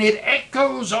valley, and it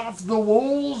echoes off the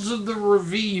walls of the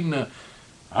ravine.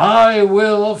 I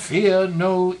will fear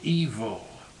no evil.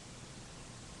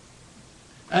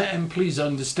 And please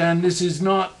understand, this is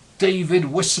not David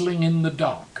whistling in the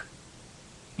dark.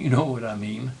 You know what I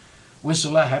mean.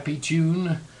 Whistle a happy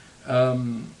tune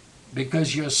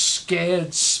because you're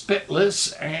scared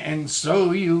spitless, and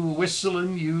so you whistle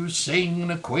and you sing in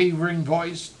a quavering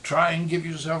voice, try and give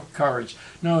yourself courage.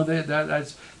 No,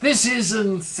 this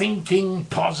isn't thinking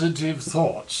positive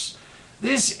thoughts.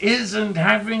 This isn't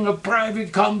having a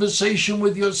private conversation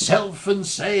with yourself and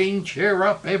saying, cheer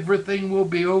up, everything will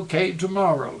be okay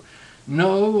tomorrow.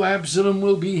 No, Absalom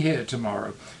will be here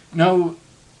tomorrow. No,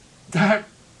 that,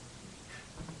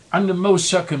 under most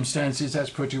circumstances,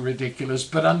 that's pretty ridiculous.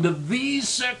 But under these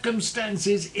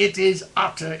circumstances, it is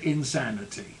utter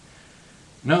insanity.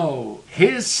 No,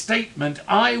 his statement,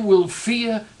 I will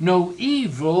fear no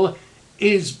evil,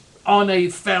 is on a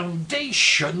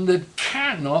foundation that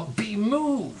cannot be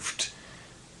moved.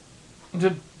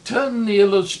 To turn the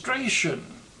illustration,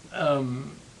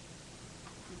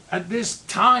 at this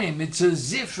time, it's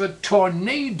as if a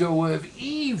tornado of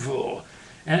evil,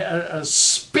 a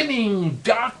spinning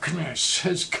darkness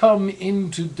has come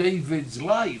into David's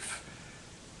life.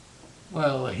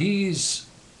 Well, he's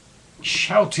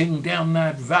shouting down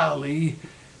that valley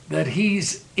that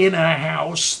he's in a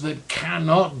house that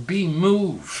cannot be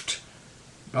moved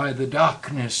by the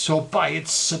darkness or by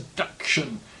its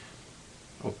seduction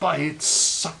or by its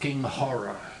sucking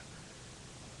horror.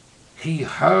 He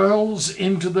hurls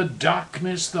into the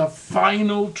darkness the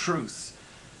final truth,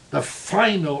 the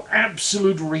final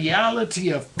absolute reality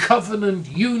of covenant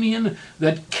union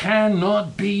that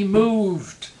cannot be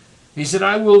moved. He said,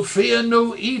 I will fear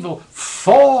no evil,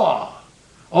 for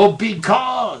or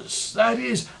because. That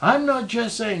is, I'm not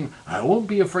just saying, I won't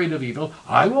be afraid of evil.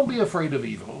 I won't be afraid of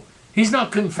evil. He's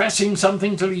not confessing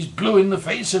something till he's blue in the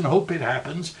face and hope it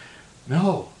happens.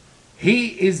 No, he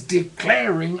is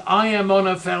declaring, I am on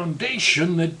a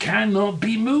foundation that cannot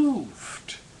be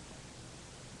moved.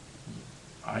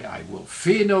 I will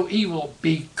fear no evil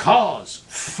because,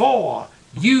 for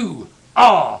you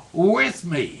are with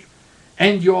me.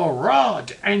 And your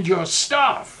rod and your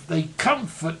staff, they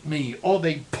comfort me, or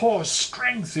they pour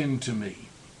strength into me.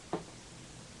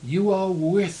 You are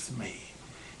with me.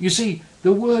 You see,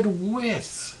 the word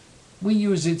with, we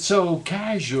use it so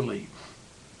casually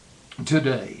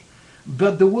today.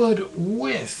 But the word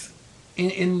with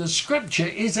in the scripture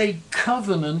is a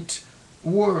covenant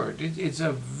word. It's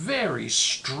a very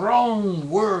strong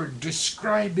word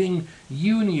describing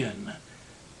union.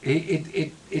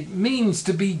 It means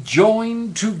to be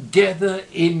joined together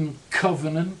in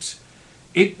covenant.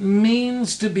 It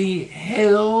means to be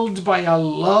held by a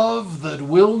love that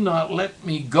will not let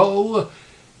me go.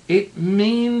 It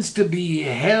means to be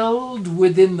held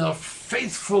within the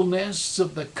faithfulness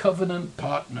of the covenant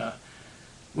partner.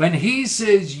 When he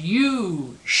says,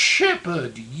 you,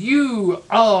 shepherd, you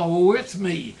are with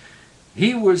me,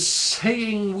 he was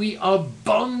saying we are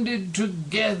bonded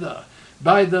together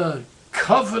by the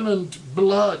covenant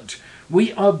blood.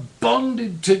 We are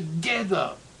bonded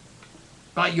together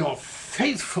by your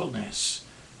faithfulness.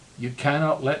 You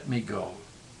cannot let me go.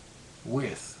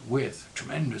 With,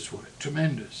 tremendous word,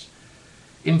 tremendous.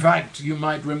 In fact, you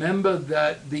might remember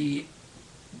that the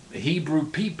Hebrew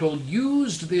people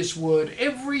used this word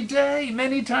every day,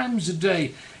 many times a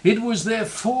day. It was their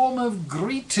form of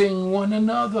greeting one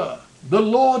another. The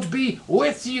Lord be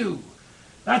with you.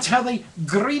 That's how they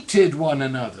greeted one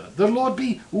another. The Lord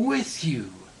be with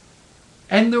you.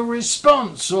 And the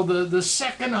response, or the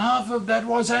second half of that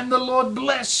was, and the Lord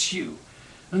bless you.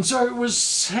 And so it was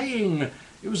saying,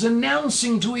 it was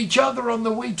announcing to each other on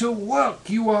the way to work,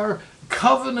 you are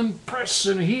covenant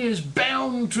person. He is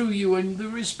bound to you. And the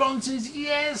response is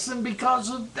yes, and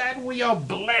because of that we are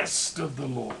blessed of the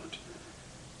Lord.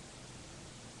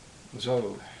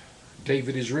 So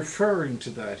David is referring to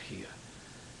that here.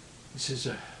 He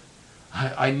says,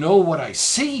 I know what I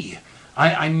see.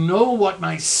 I know what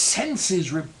my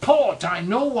senses report. I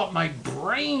know what my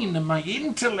brain and my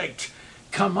intellect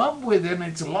come up with, and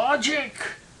it's logic.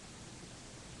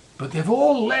 But they've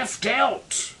all left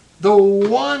out the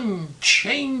one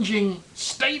changing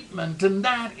statement, and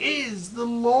that is, the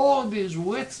Lord is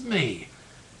with me,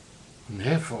 and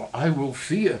therefore I will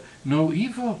fear no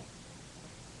evil.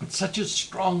 It's such a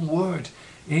strong word.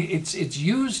 It's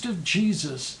used of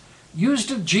Jesus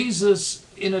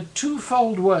in a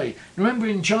twofold way. Remember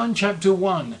in John chapter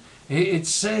 1, it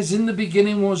says, in the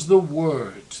beginning was the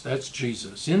Word. That's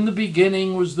Jesus. In the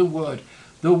beginning was the Word.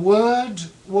 The Word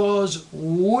was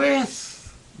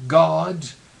with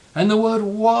God, and the Word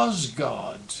was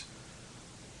God.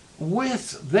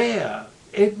 With there,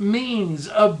 it means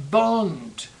a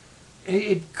bond.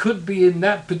 It could be in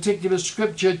that particular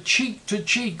scripture cheek to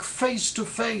cheek, face to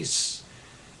face.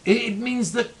 It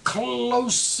means the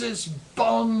closest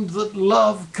bond that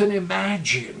love can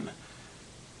imagine.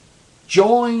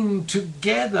 Joined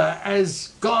together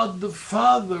as God the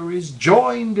Father is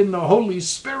joined in the Holy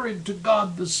Spirit to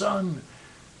God the Son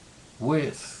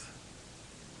with.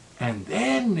 And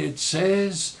then it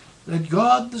says that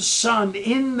God the Son,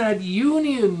 in that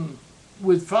union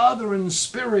with Father and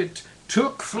Spirit,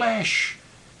 took flesh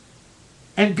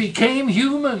and became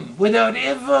human without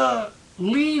ever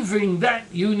leaving that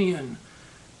union.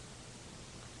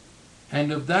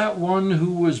 And of that one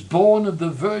who was born of the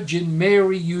Virgin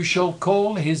Mary, you shall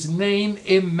call his name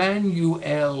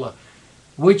Emmanuel,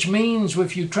 which means,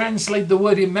 if you translate the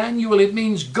word Emmanuel, it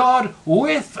means God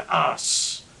with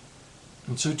us.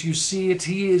 And so do you see it?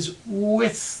 He is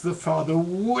with the Father,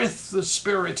 with the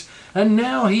Spirit. And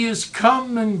now he has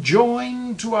come and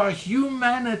joined to our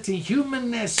humanity,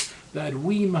 humanness, that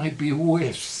we might be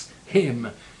with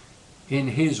him in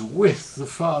his with the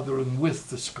Father and with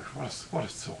the Spirit. What a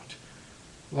thought.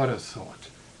 What a thought.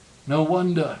 No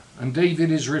wonder. And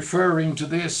David is referring to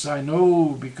this, I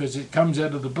know, because it comes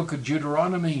out of the book of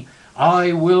Deuteronomy.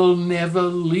 I will never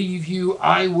leave you.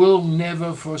 I will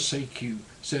never forsake you,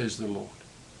 says the Lord.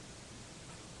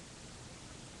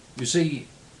 You see,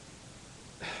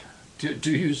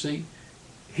 do you see?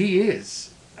 He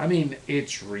is. I mean,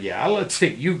 it's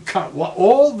reality. You can't,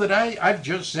 all that I've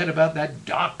just said about that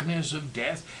darkness of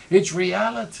death, it's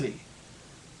reality.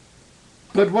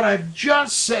 But what I've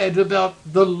just said about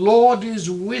the Lord is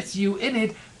with you in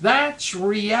it, that's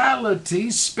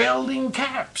reality spelled in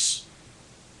caps.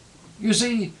 You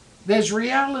see, there's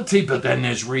reality, but then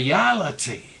there's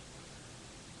reality.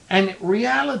 And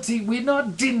reality, we're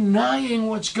not denying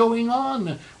what's going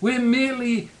on.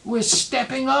 We're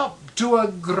stepping up to a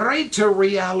greater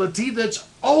reality that's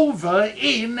over,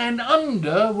 in, and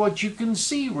under what you can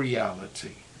see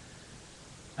reality.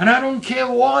 And I don't care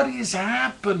what is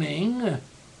happening.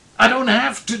 I don't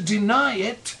have to deny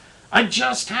it. I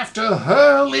just have to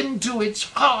hurl into its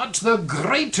heart the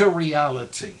greater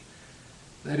reality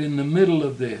that in the middle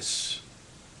of this,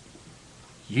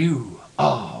 you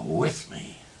are with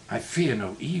me. I fear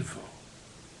no evil.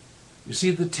 You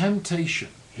see, the temptation,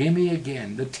 hear me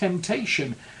again, the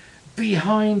temptation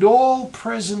behind all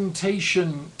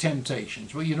presentation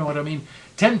temptations. Well, you know what I mean?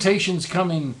 Temptations come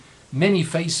in many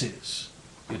faces.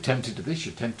 You're tempted to this,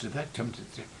 you're tempted to that,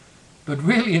 tempted to that. But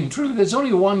really and truly, there's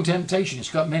only one temptation.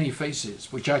 It's got many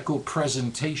faces, which I call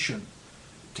presentation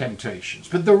temptations.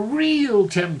 But the real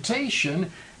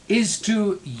temptation is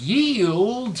to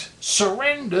yield,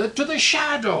 surrender to the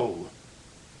shadow.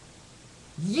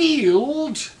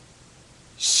 Yield,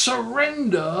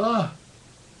 surrender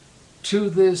to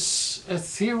this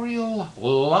ethereal,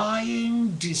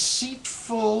 lying,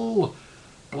 deceitful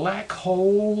black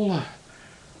hole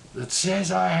that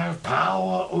says, I have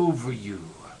power over you.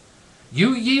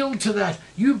 You yield to that.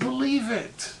 You believe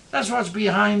it. That's what's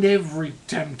behind every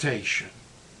temptation.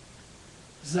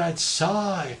 It's that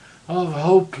sigh of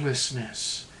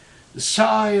hopelessness, the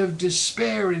sigh of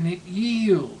despair, and it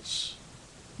yields.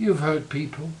 You've heard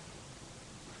people.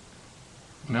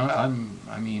 No, I've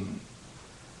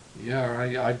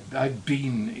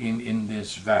been in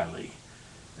this valley.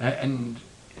 And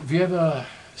have you ever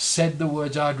said the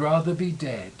words, I'd rather be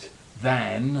dead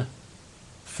than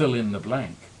fill in the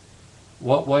blank?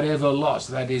 Whatever loss,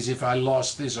 that is, if I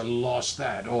lost this or lost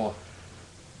that, or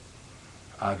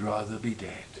I'd rather be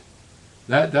dead.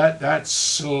 That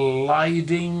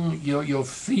sliding, you're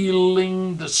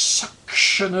feeling the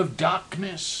suction of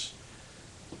darkness.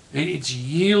 It's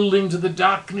yielding to the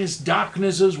darkness.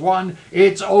 Darkness has won.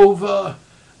 It's over.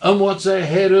 And what's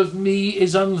ahead of me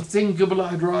is unthinkable.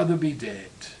 I'd rather be dead.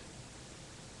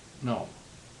 No.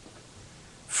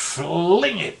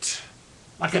 Fling it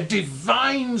like a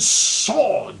divine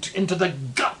sword into the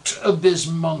gut of this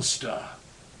monster.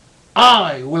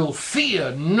 I will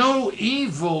fear no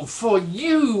evil, for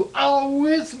you are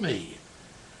with me.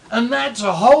 And that's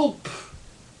a hope.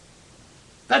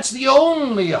 That's the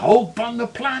only hope on the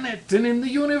planet and in the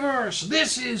universe.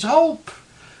 This is hope.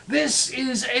 This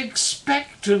is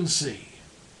expectancy.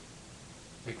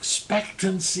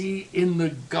 Expectancy in the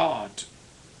God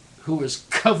who has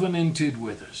covenanted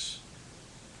with us.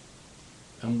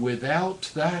 And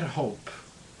without that hope,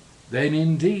 then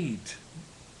indeed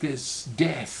this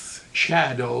death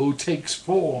shadow takes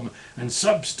form and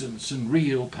substance and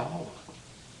real power.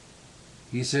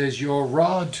 He says, your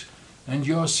rod and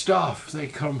your staff, they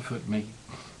comfort me.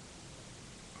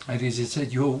 That is, he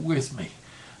said, you're with me.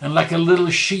 And like a little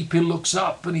sheep, he looks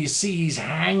up and he sees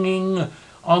hanging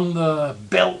on the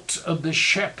belt of the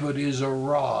shepherd is a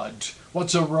rod.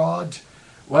 What's a rod?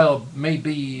 Well,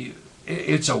 maybe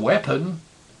it's a weapon.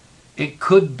 It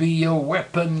could be a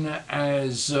weapon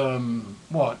as, one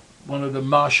of the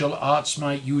martial arts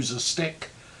might use a stick.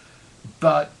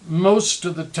 But most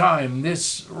of the time,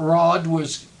 this rod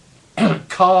was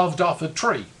carved off a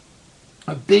tree,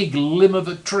 a big limb of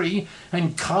a tree,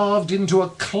 and carved into a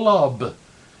club.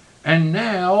 And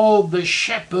now the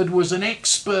shepherd was an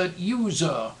expert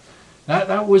user.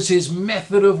 That was his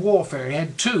method of warfare. He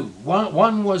had two.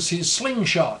 One was his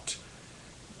slingshot,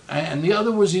 and the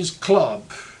other was his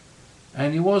club.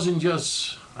 And he wasn't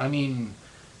just,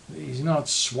 he's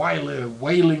not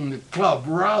wailing the club.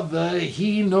 Rather,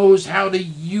 he knows how to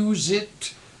use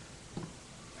it.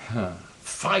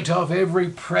 Fight off every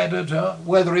predator,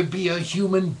 whether it be a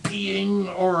human being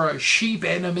or a sheep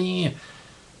enemy.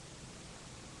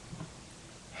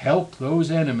 Help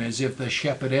those enemies if the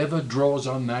shepherd ever draws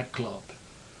on that club.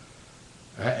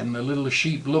 And the little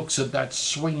sheep looks at that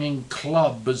swinging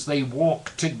club as they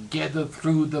walk together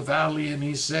through the valley, and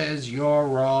he says, your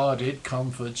rod, it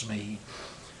comforts me.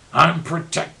 I'm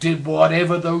protected,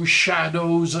 whatever those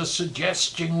shadows are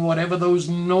suggesting, whatever those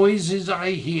noises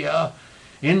I hear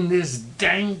in this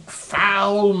dank,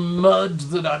 foul mud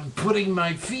that I'm putting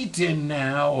my feet in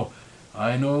now.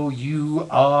 I know you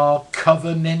are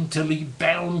covenantally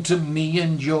bound to me,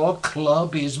 and your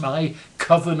club is my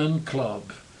covenant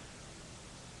club.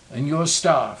 And your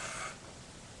staff,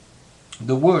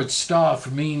 the word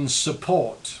staff means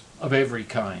support of every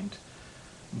kind.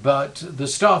 But the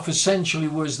staff essentially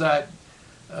was that,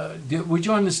 would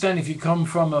you understand if you come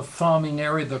from a farming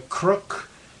area, the crook?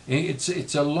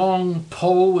 It's a long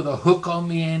pole with a hook on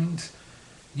the end,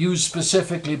 used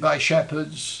specifically by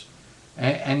shepherds.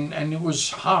 And it was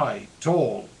high,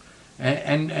 tall,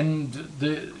 and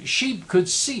the sheep could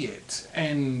see it,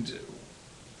 and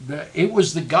it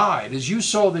was the guide. As you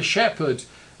saw the shepherd,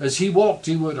 as he walked,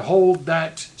 he would hold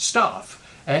that staff,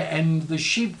 and the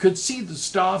sheep could see the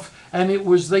staff, and it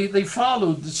was they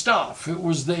followed the staff. It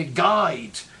was their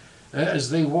guide as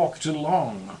they walked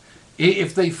along.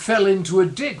 If they fell into a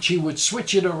ditch, he would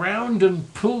switch it around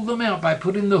and pull them out by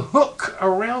putting the hook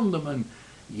around them and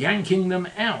yanking them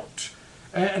out.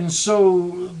 And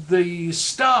so the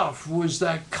staff was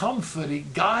that comfort.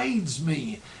 It guides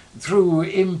me through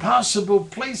impossible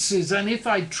places, and if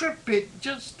I trip, it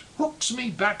just hooks me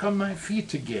back on my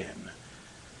feet again.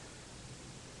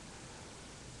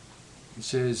 He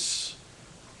says,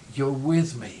 you're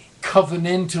with me,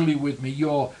 covenantally with me,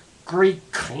 your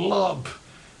great club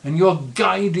and your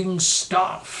guiding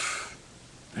staff.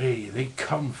 They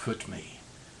comfort me.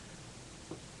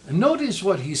 And notice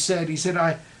what he said. He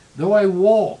said, though I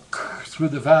walk through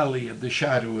the valley of the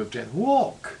shadow of death.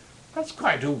 Walk. That's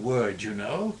quite a word, you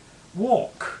know.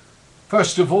 Walk.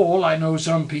 First of all, I know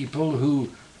some people who,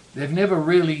 they've never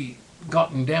really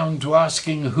gotten down to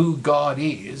asking who God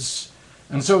is.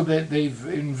 And so that they've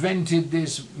invented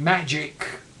this magic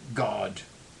God.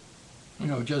 You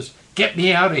know, just get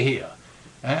me out of here.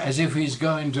 As if he's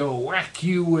going to whack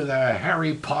you with a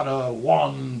Harry Potter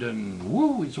wand and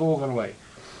woo, it's all gone away.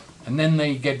 And then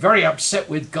they get very upset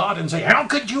with God and say, how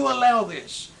could you allow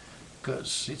this?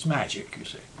 Because it's magic, you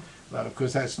see. Well, of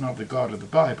course, that's not the God of the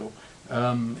Bible.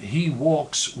 He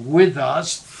walks with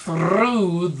us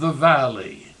through the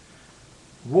valley.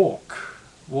 Walk,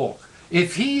 walk.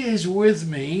 If he is with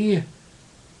me,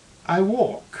 I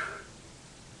walk.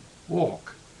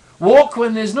 Walk. Walk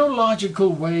when there's no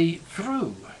logical way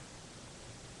through.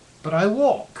 But I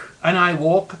walk, and I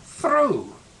walk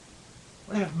through.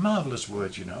 They're marvelous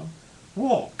words, you know.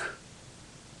 Walk.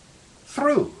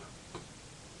 Through.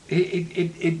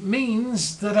 It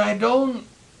means that I don't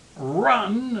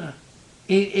run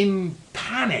in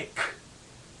panic.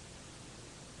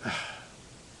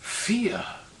 Fear,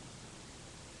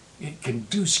 it can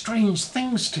do strange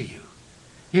things to you.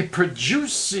 It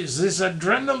produces this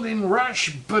adrenaline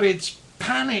rush, but it's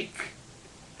panic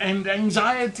and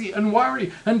anxiety and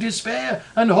worry and despair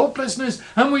and hopelessness,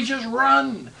 and we just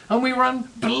run, and we run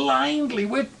blindly.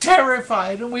 We're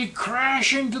terrified, and we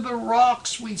crash into the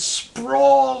rocks, we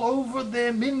sprawl over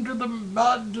them into the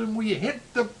mud, and we hit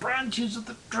the branches of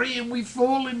the tree, and we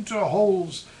fall into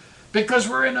holes because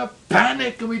we're in a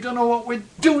panic and we don't know what we're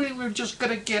doing. We've just got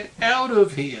to get out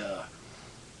of here.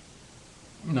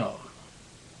 No,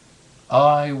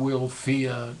 I will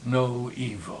fear no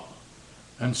evil.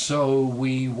 And so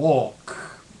we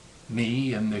walk,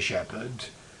 me and the shepherd,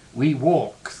 we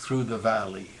walk through the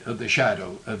valley of the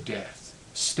shadow of death,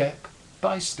 step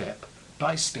by step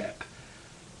by step.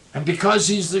 And because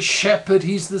he's the shepherd,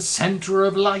 he's the center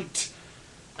of light.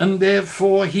 And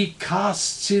therefore he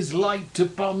casts his light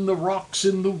upon the rocks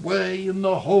in the way and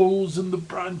the holes and the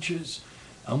branches.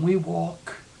 And we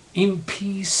walk in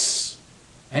peace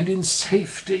and in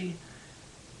safety.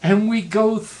 And we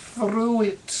go through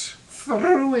it.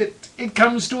 Through it. It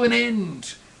comes to an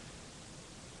end.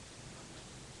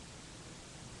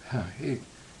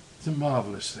 It's a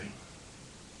marvelous thing.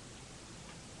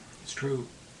 It's true.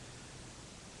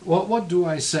 What do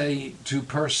I say to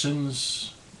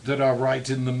persons that are right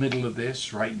in the middle of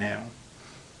this right now?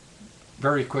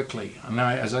 Very quickly. And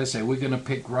as I say, we're going to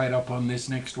pick right up on this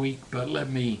next week, but let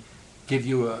me give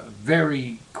you a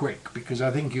very quick, because I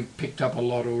think you've picked up a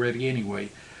lot already anyway.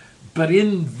 But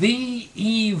in the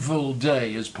evil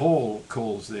day, as Paul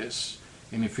calls this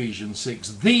in Ephesians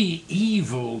 6, the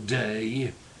evil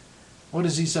day, what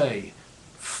does he say?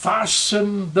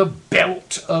 Fasten the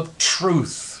belt of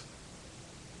truth.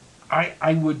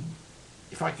 I would,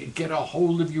 if I could get a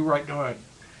hold of you right now, I'd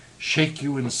shake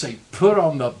you and say, put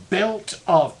on the belt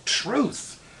of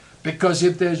truth. Because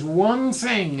if there's one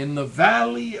thing in the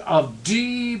valley of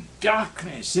deep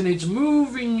darkness, in its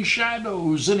moving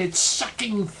shadows, and its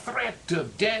sucking threat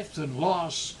of death and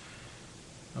loss,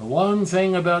 the one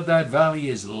thing about that valley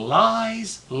is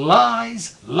lies,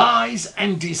 lies, lies,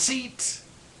 and deceit.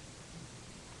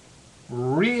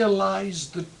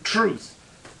 Realize the truth.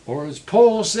 Or as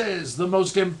Paul says, the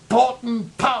most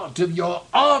important part of your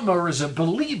armor as a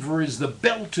believer is the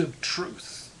belt of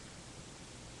truth.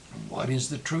 And what is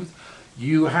the truth?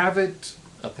 You have it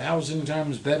 1,000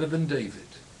 times better than David.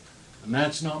 And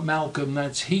that's not Malcolm,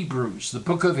 that's Hebrews. The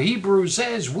book of Hebrews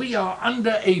says we are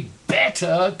under a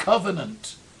better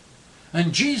covenant.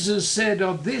 And Jesus said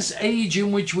of this age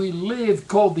in which we live,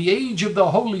 called the age of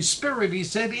the Holy Spirit, he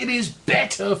said, it is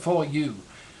better for you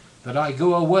that I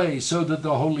go away so that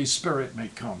the Holy Spirit may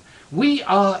come. We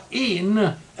are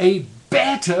in a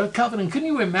better covenant. Can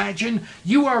you imagine?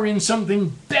 You are in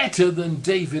something better than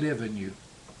David ever knew.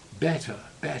 Better,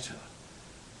 better.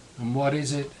 And what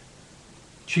is it?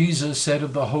 Jesus said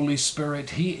of the Holy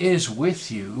Spirit, he is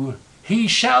with you. He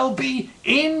shall be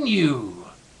in you.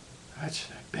 That's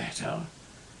better.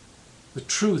 The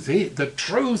truth,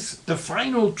 the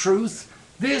final truth,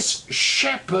 this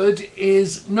shepherd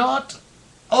is not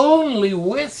only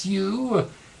with you,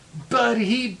 but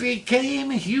he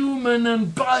became human,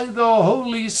 and by the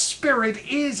Holy Spirit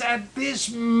is at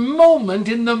this moment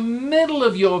in the middle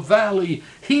of your valley.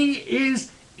 He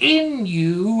is in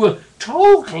you,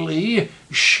 totally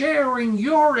sharing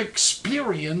your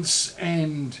experience,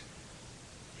 and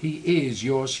he is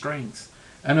your strength.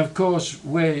 And of course,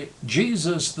 where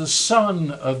Jesus, the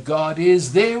Son of God,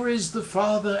 is, there is the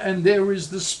Father and there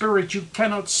is the Spirit. You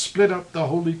cannot split up the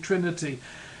Holy Trinity.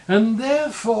 And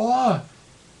therefore,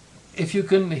 if you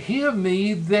can hear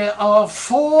me, there are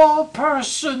 4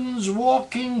 persons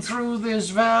walking through this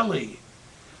valley.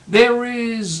 There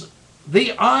is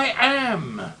the I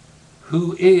Am,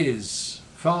 who is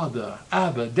Father,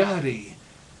 Abba, Daddy,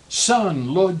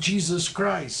 Son, Lord Jesus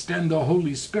Christ, and the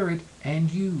Holy Spirit, and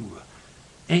you.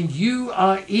 And you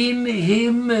are in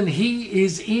him, and he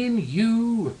is in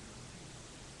you.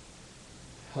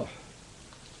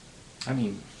 I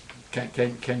mean,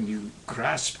 can you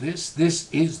grasp this?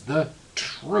 This is the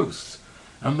truth.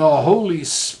 And the Holy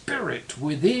Spirit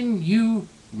within you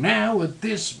now at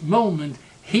this moment,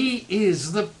 he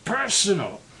is the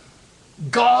personal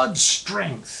God's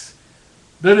strength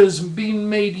that has been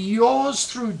made yours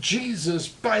through Jesus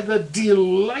by the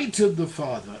delight of the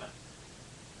Father.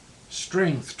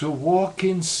 Strength to walk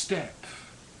in step.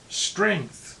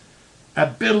 Strength,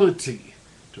 ability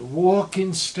to walk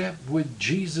in step with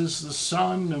Jesus the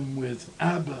Son and with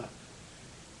Abba.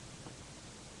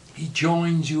 He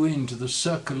joins you into the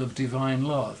circle of divine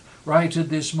love. Right at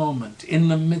this moment, in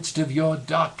the midst of your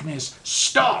darkness,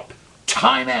 stop,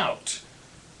 time out,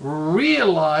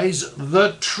 realize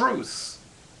the truth.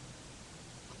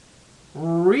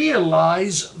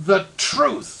 Realize the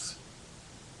truth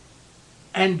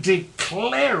and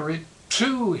declare it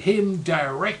to him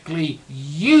directly.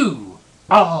 You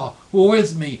are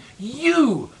with me.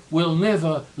 You will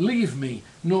never leave me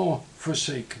nor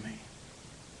forsake me.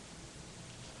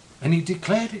 And he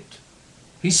declared it.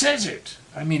 He says it.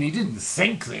 I mean, he didn't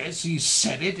think this. He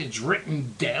said it. It's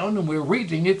written down, and we're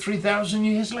reading it 3,000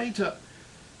 years later.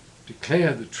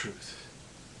 Declare the truth.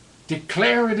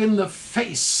 Declare it in the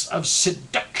face of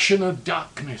seduction of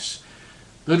darkness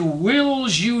that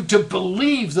wills you to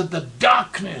believe that the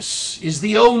darkness is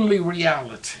the only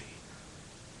reality.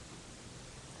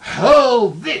 Hurl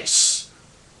this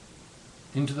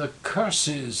into the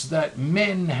curses that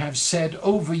men have said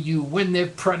over you when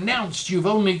they've pronounced you've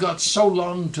only got so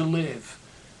long to live.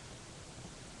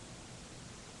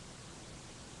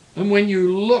 And when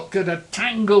you look at a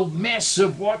tangled mess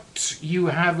of what you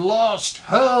have lost,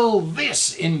 hurl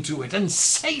this into it and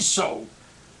say so.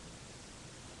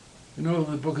 You know,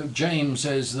 the book of James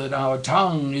says that our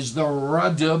tongue is the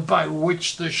rudder by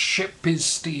which the ship is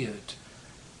steered.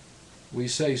 We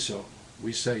say so.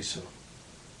 We say so.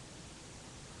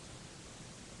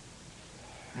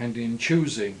 And in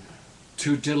choosing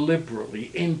to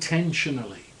deliberately,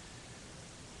 intentionally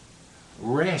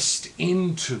rest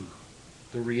into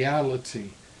the reality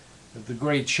of the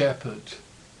Great Shepherd,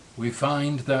 we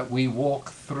find that we walk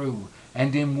through.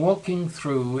 And in walking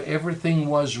through, everything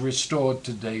was restored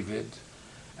to David.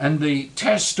 And the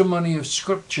testimony of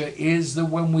Scripture is that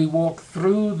when we walk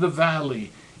through the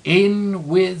valley, in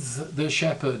with the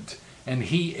shepherd, and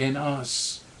he in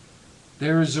us,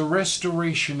 there is a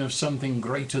restoration of something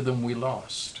greater than we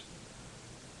lost.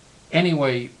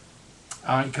 Anyway,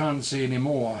 I can't say any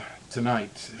more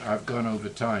tonight. I've gone over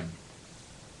time.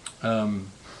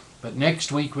 But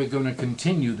next week we're going to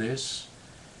continue this,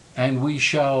 and we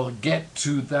shall get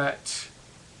to that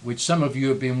which some of you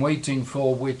have been waiting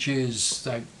for, which is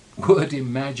that word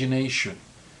imagination,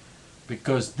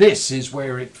 because this is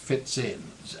where it fits in.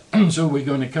 So we're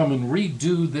going to come and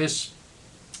redo this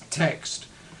text,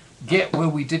 get where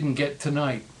we didn't get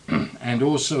tonight, and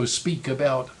also speak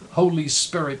about Holy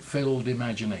Spirit-filled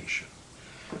imagination.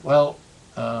 Well,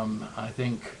 I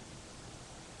think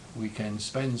we can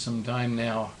spend some time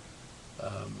now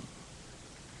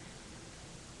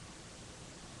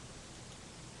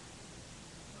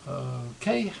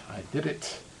okay, I did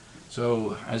it.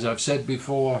 So, as I've said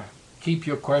before, keep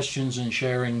your questions and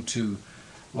sharing to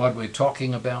what we're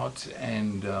talking about,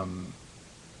 and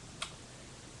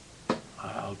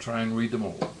I'll try and read them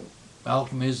all.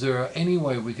 Malcolm, is there any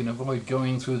way we can avoid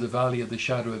going through the valley of the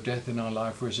shadow of death in our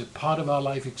life, or is it part of our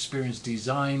life experience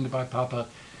designed by Papa,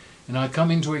 and I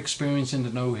come into experience and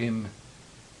to know him?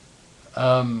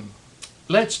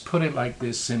 Let's put it like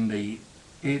this, Cindy.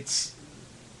 It's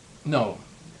no.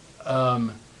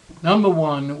 Number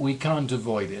one, we can't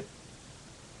avoid it.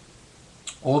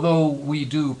 Although we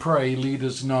do pray, lead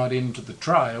us not into the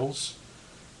trials,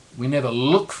 we never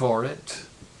look for it.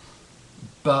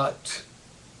 But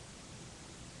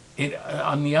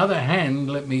on the other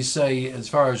hand, let me say, as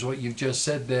far as what you've just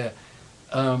said there,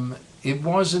 it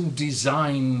wasn't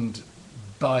designed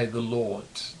by the Lord.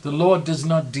 The Lord does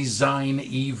not design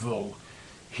evil.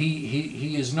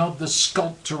 He is not the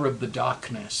sculptor of the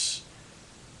darkness.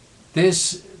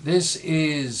 This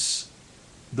is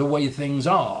the way things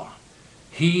are.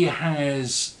 He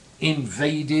has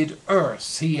invaded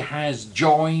earth. He has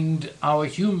joined our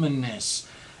humanness.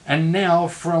 And now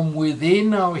from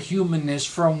within our humanness,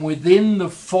 from within the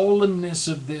fallenness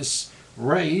of this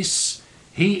race,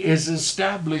 he is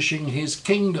establishing his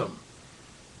kingdom.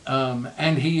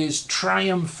 And he is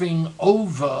triumphing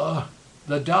over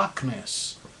the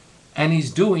darkness. And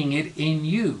he's doing it in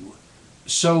you.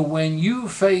 So when you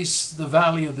face the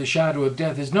valley of the shadow of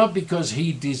death, it's not because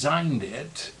he designed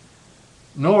it,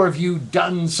 nor have you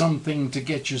done something to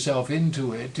get yourself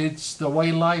into it. It's the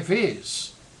way life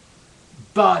is.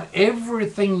 But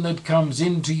everything that comes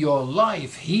into your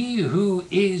life, he who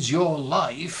is your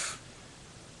life,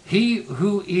 he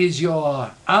who is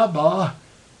your Abba,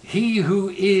 he who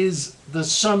is the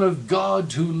Son of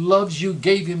God who loves you,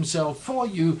 gave himself for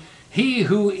you, he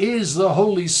who is the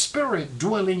Holy Spirit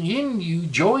dwelling in you,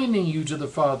 joining you to the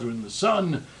Father and the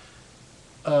Son,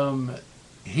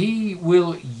 he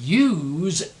will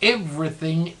use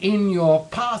everything in your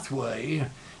pathway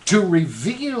to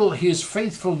reveal his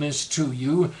faithfulness to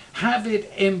you, have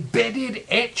it embedded,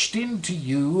 etched into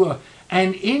you,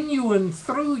 and in you and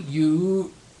through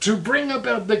you, to bring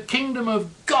about the kingdom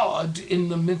of God in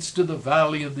the midst of the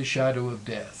valley of the shadow of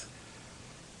death.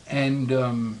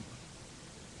 And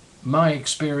my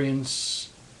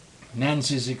experience,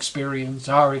 Nancy's experience,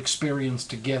 our experience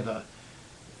together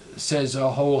says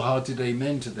a wholehearted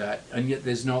amen to that. And yet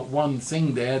there's not one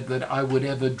thing there that I would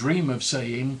ever dream of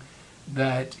saying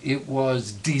that it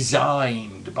was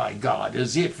designed by God,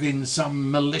 as if in some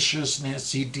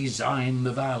maliciousness he designed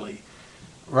the valley.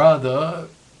 Rather,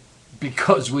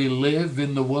 because we live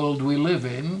in the world we live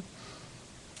in,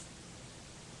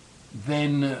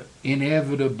 then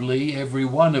inevitably every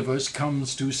one of us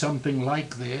comes to something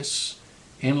like this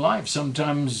in life,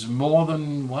 sometimes more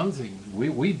than one thing.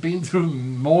 We've been through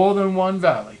more than one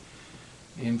valley.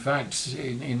 In fact,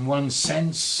 in one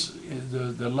sense,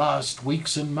 the last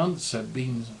weeks and months have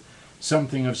been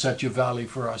something of such a valley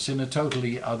for us in a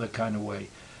totally other kind of way.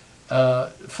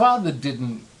 Father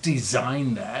didn't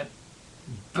design that,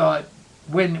 but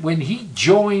when he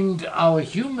joined our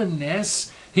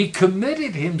humanness, he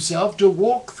committed himself to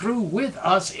walk through with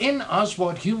us, in us,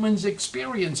 what humans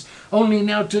experience, only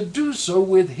now to do so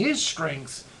with his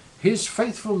strength, his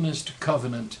faithfulness to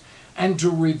covenant, and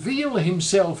to reveal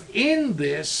himself in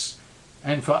this,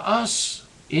 and for us,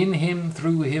 in him,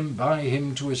 through him, by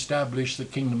him, to establish the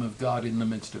kingdom of God in the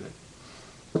midst of it.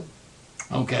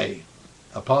 Okay,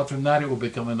 apart from that, it will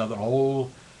become another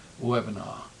whole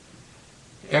webinar.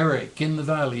 Eric, in the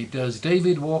valley, does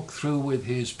David walk through with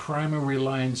his primary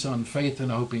reliance on faith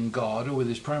and hope in God, or with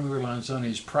his primary reliance on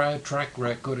his prior track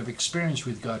record of experience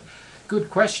with God? Good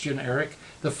question, Eric.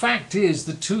 The fact is,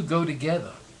 the two go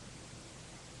together.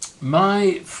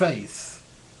 My faith,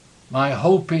 my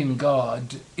hope in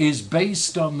God, is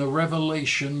based on the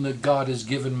revelation that God has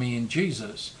given me in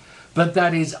Jesus, but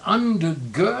that is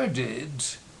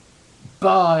undergirded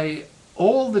by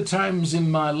all the times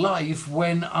in my life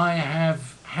when I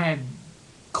have had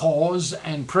cause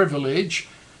and privilege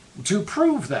to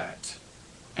prove that.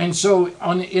 And so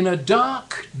in a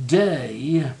dark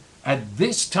day, at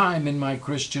this time in my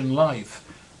Christian life,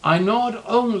 I not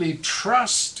only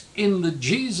trust in the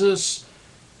Jesus,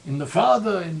 in the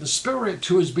Father, in the Spirit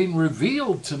who has been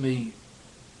revealed to me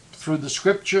through the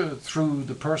Scripture, through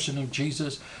the person of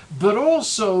Jesus, but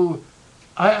also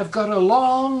I've got a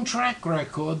long track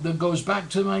record that goes back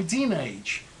to my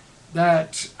teenage,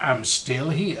 that I'm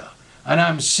still here. And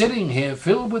I'm sitting here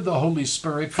filled with the Holy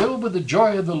Spirit, filled with the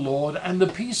joy of the Lord and the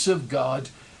peace of God.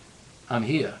 I'm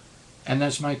here. And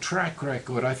that's my track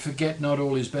record. I forget not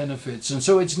all his benefits. And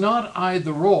so it's not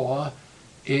either or,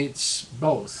 it's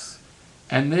both.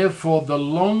 And therefore, the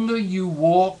longer you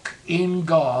walk in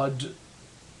God,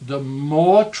 the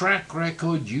more track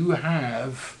record you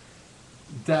have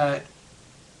that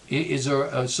is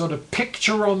a sort of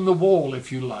picture on the wall,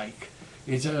 if you like.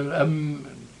 It's your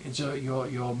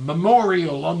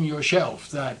memorial on your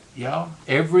shelf that, yeah,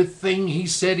 everything he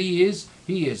said he is,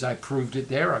 he is. I proved it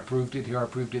there, I proved it here, I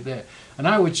proved it there. And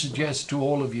I would suggest to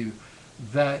all of you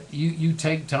that you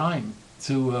take time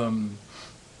to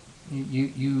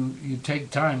you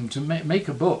take time to make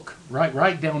a book.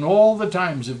 Write down all the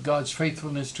times of God's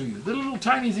faithfulness to you, the little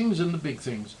tiny things and the big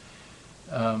things.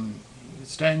 It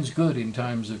stands good in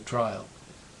times of trial.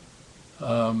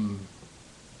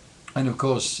 And of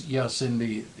course, yes,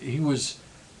 Cindy, he was,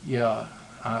 yeah,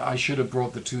 I should have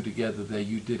brought the two together there.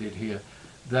 You did it here.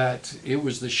 That it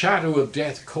was the shadow of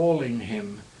death calling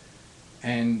him,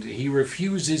 and he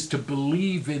refuses to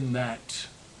believe in that.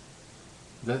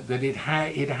 That it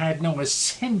had no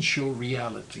essential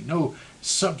reality, no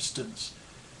substance,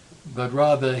 but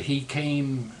rather he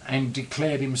came and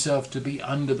declared himself to be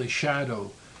under the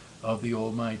shadow of the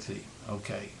Almighty.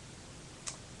 Okay.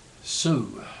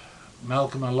 Sue.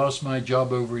 Malcolm, I lost my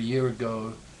job over a year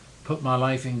ago, put my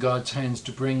life in God's hands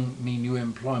to bring me new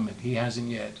employment. He hasn't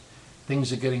yet.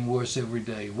 Things are getting worse every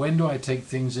day. When do I take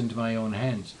things into my own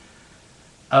hands?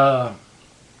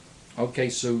 Okay,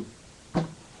 so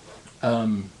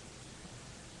I've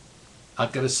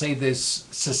got to say this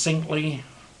succinctly,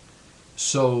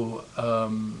 so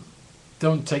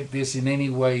don't take this in any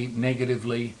way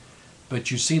negatively, but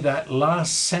you see that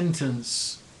last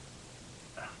sentence,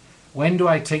 when do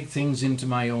I take things into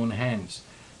my own hands?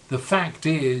 The fact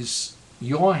is,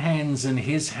 your hands and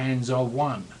his hands are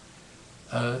one.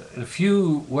 A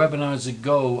few webinars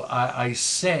ago, I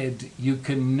said you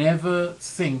can never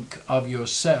think of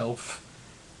yourself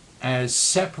as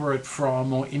separate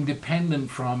from or independent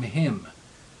from him.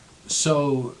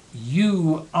 So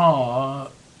you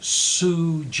are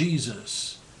Sue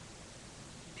Jesus.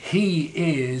 He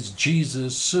is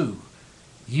Jesus Sue.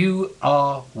 You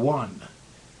are one.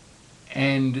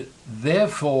 And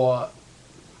therefore,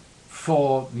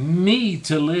 for me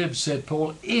to live, said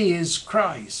Paul, is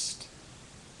Christ.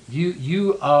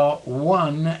 You are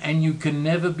one and you can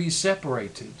never be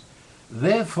separated.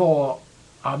 Therefore,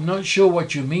 I'm not sure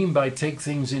what you mean by take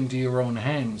things into your own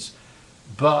hands,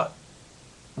 but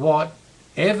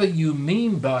whatever you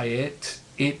mean by it,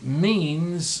 it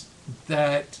means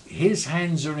that his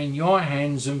hands are in your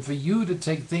hands, and for you to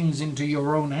take things into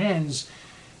your own hands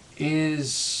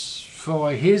is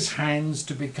for his hands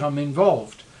to become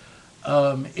involved.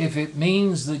 If it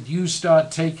means that you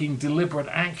start taking deliberate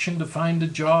action to find a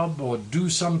job or do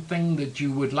something that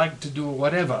you would like to do or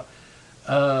whatever,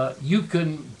 you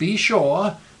can be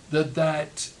sure that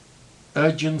that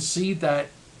urgency, that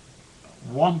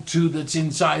want to that's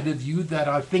inside of you, that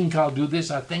I think I'll do this,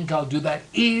 I think I'll do that,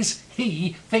 is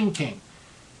he thinking.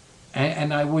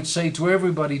 And I would say to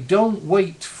everybody, don't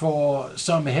wait for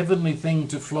some heavenly thing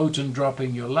to float and drop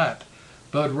in your lap,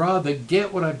 but rather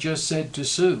get what I've just said to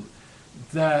Sue,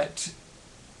 that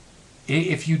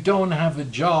if you don't have a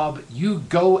job, you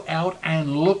go out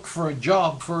and look for a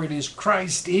job, for it is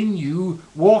Christ in you,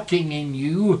 walking in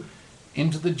you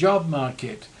into the job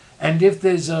market. And if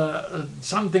there's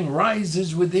something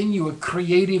rises within you, a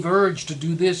creative urge to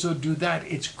do this or do that,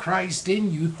 it's Christ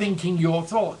in you thinking your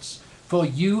thoughts. For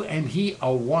you and he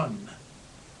are one.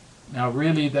 Now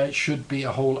really that should be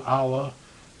a whole hour,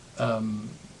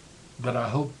 but I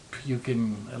hope you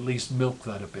can at least milk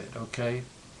that a bit, okay?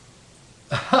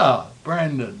 Aha,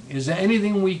 Brandon, is there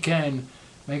anything we can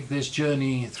make this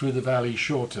journey through the valley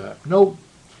shorter? Nope.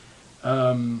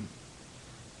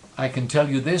 I can tell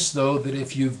you this, though, that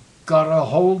if you've got a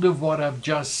hold of what I've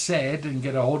just said and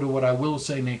get a hold of what I will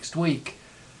say next week,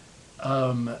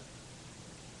 the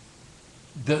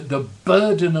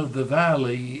burden of the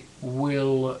valley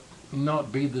will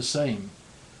not be the same.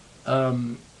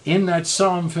 In that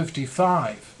Psalm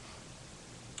 55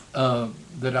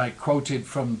 that I quoted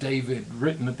from David,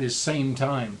 written at this same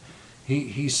time,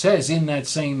 he says in that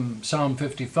same Psalm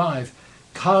 55,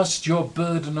 cast your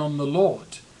burden on the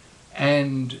Lord.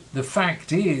 And the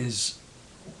fact is,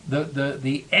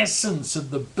 the essence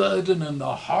of the burden and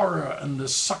the horror and the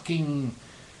sucking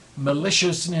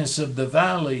maliciousness of the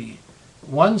valley,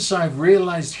 once I've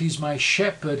realized he's my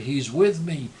shepherd, he's with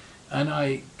me, and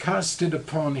I cast it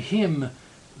upon him,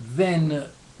 then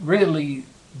really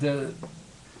the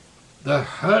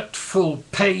hurtful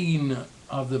pain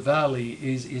of the valley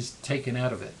is taken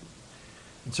out of it.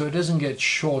 And so it doesn't get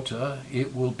shorter,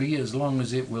 it will be as long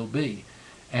as it will be.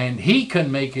 And he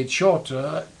can make it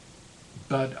shorter,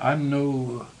 but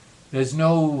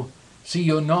see,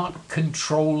 you're not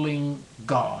controlling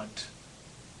God.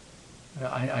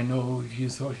 I know if you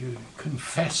thought you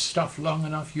confess stuff long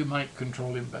enough, you might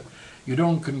control him, but you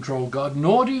don't control God,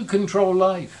 nor do you control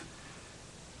life.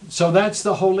 So that's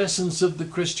the whole essence of the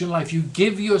Christian life. You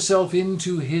give yourself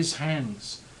into his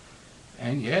hands.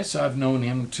 And yes, I've known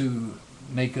him to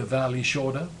make a valley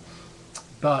shorter.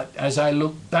 But as I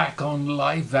look back on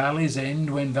life, valleys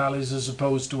end when valleys are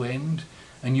supposed to end.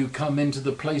 And you come into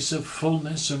the place of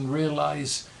fullness and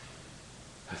realize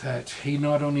that he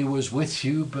not only was with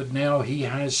you, but now he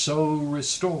has so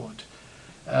restored.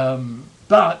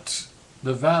 But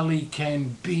the valley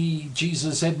can be,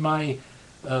 Jesus said, my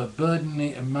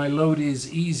load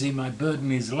is easy, my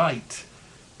burden is light.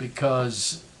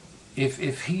 Because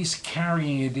if he's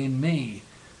carrying it in me,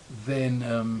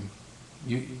 then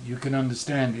you can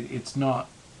understand it. It's not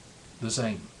the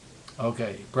same.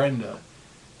 Okay, Brenda.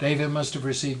 David must have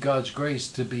received God's grace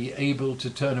to be able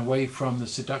to turn away from the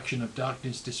seduction of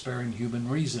darkness, despair, and human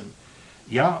reason.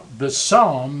 Yeah, the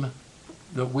psalm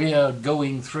that we are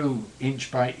going through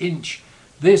inch by inch,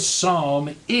 this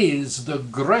psalm is the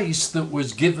grace that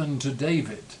was given to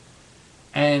David.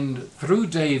 And through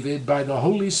David, by the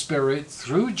Holy Spirit,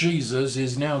 through Jesus,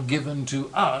 is now given to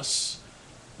us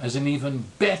as an even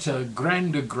better,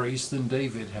 grander grace than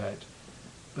David had.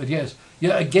 But yes,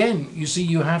 yeah, again, you see,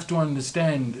 you have to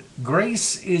understand,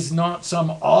 grace is not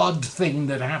some odd thing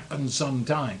that happens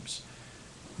sometimes.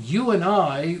 You and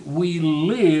I, we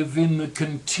live in the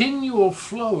continual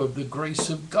flow of the grace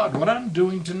of God. What I'm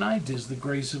doing tonight is the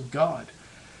grace of God.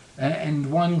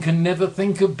 And one can never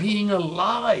think of being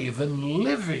alive and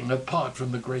living apart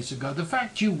from the grace of God. The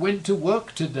fact you went to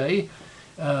work today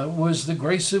was the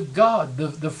grace of God.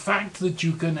 The fact that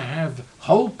you can have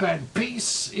hope and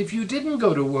peace if you didn't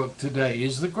go to work today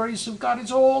is the grace of God.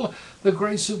 It's all the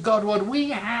grace of God. What we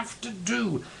have to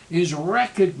do is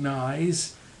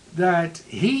recognize that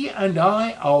he and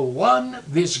I are one.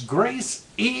 This grace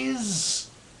is,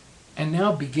 and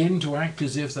now begin to act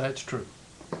as if that's true.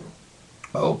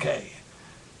 Okay.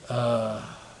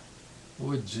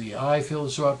 Woodsy, I feel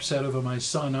so upset over my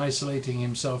son isolating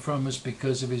himself from us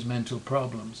because of his mental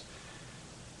problems.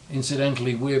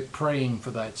 Incidentally, we're praying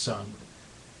for that son.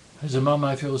 As a mum,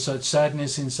 I feel such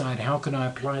sadness inside. How can I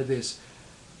apply this?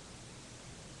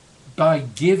 By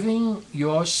giving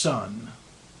your son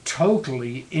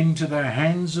totally into the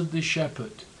hands of the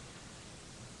shepherd.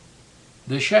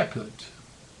 The shepherd.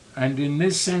 And in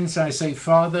this sense, I say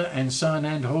Father and Son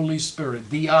and Holy Spirit,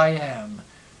 the I am.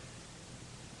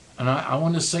 And I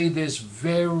want to say this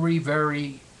very,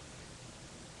 very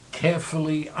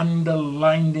carefully,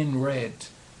 underlined in red.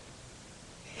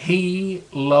 He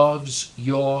loves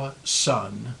your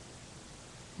son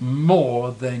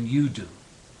more than you do.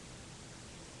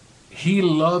 He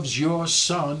loves your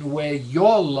son where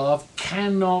your love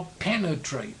cannot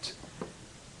penetrate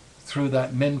through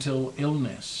that mental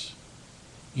illness.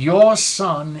 Your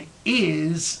son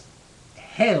is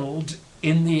held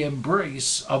in the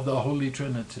embrace of the Holy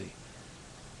Trinity,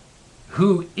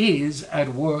 who is at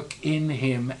work in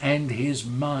him and his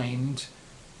mind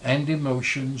and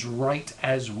emotions right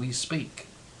as we speak.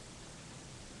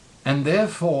 And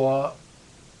therefore,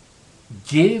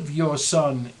 give your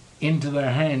son into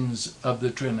the hands of the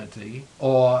Trinity,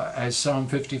 or as Psalm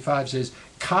 55 says,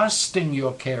 casting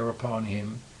your care upon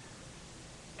him,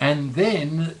 and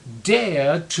then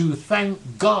dare to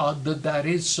thank God that that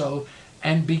is so,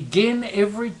 and begin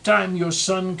every time your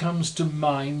son comes to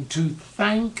mind to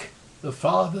thank the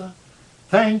Father,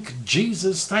 thank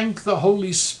Jesus, thank the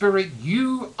Holy Spirit.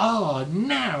 You are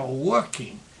now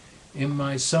working in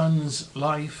my son's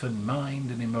life and mind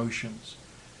and emotions.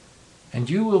 And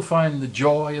you will find the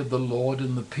joy of the Lord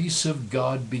and the peace of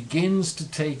God begins to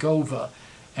take over.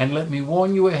 And let me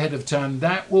warn you ahead of time,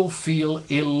 that will feel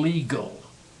illegal.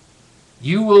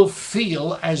 You will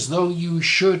feel as though you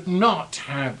should not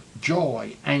have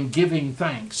joy and giving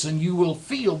thanks, and you will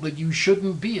feel that you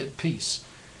shouldn't be at peace.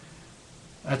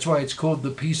 That's why it's called the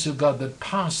peace of God that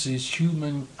passes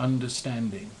human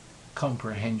understanding,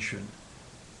 comprehension.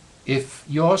 If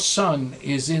your son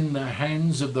is in the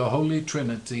hands of the Holy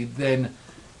Trinity, then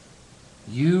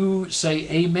you say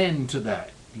amen to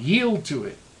that. Yield to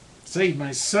it. Say,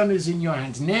 my son is in your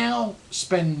hands. Now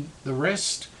spend the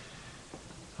rest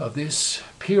of this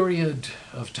period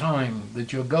of time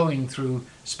that you're going through,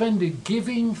 spend it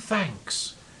giving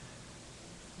thanks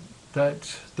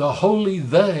that the holy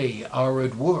they are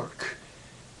at work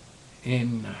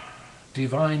in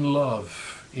divine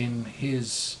love in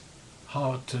his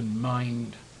heart and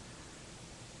mind,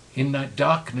 in that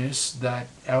darkness that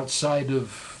outside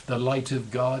of the light of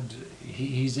God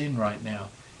he's in right now.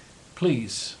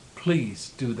 Please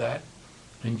do that,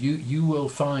 and you will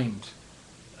find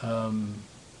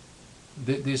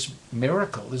this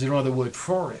miracle, there's another word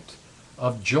for it,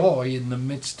 of joy in the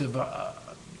midst of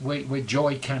where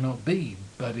joy cannot be,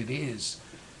 but it is.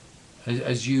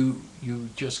 As you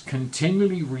just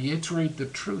continually reiterate the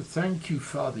truth. Thank you,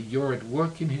 Father, you're at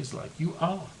work in his life. You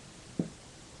are.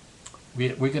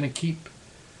 We're going to keep,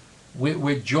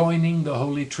 we're joining the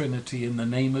Holy Trinity in the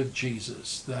name of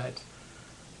Jesus, that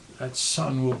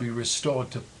son will be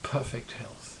restored to perfect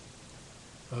health.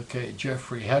 Okay,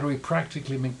 Jeffrey, how do we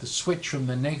practically make the switch from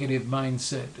the negative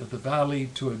mindset of the valley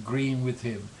to agreeing with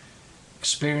him,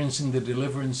 experiencing the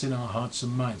deliverance in our hearts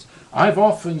and minds? I've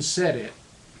often said it,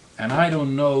 and I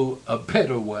don't know a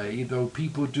better way, though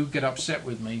people do get upset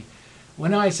with me,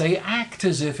 when I say act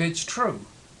as if it's true.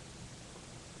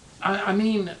 I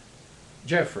mean,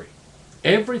 Jeffrey,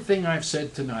 everything I've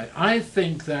said tonight, I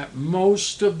think that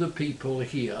most of the people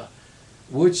here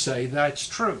would say that's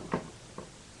true.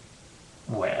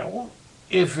 Well,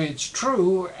 if it's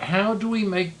true, how do we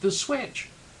make the switch?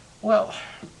 Well,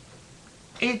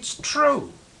 it's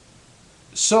true.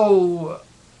 So,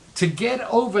 to get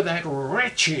over that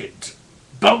wretched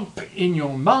bump in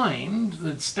your mind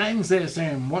that stands there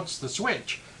saying, what's the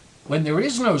switch? When there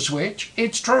is no switch,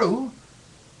 it's true.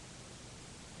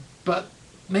 But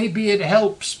maybe it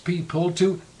helps people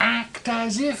to act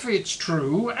as if it's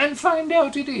true and find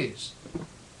out it is.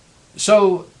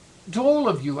 So, to all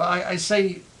of you, I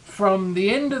say from the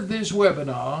end of this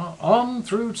webinar on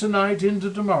through tonight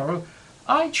into tomorrow,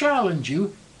 I challenge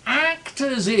you, act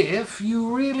as if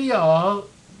you really are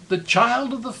the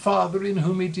child of the Father in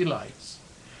whom he delights.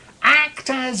 Act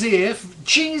as if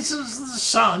Jesus the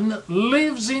Son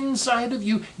lives inside of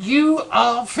you. You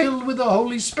are filled with the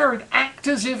Holy Spirit. Act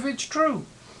as if it's true.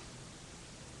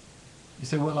 You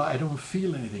say, well, I don't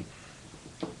feel anything.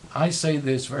 I say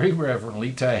this very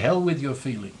reverently, to hell with your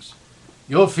feelings.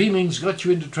 Your feelings got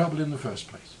you into trouble in the first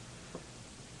place.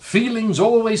 Feelings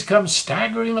always come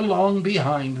staggering along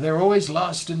behind. They're always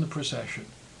last in the procession.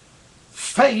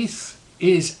 Faith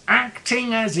is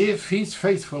acting as if he's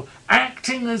faithful,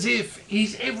 acting as if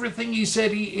he's everything he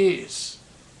said he is.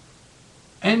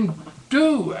 And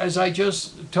do, as I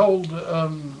just told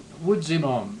Woods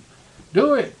Imam,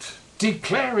 do it.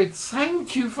 Declare it.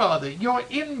 Thank you, Father. You're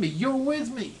in me. You're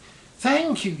with me.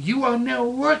 Thank you. You are now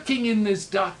working in this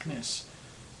darkness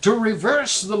to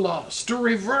reverse the loss, to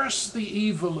reverse the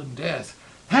evil and death.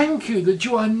 Thank you that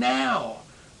you are now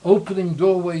opening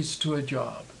doorways to a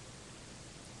job.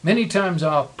 Many times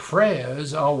our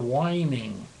prayers are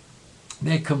whining.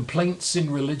 They're complaints in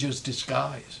religious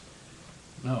disguise.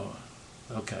 No.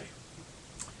 Okay.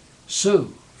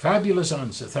 Sue, fabulous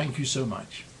answer. Thank you so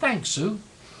much. Thanks, Sue.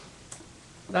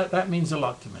 That means a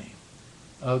lot to me.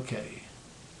 Okay.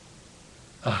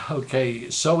 Okay,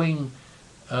 sowing,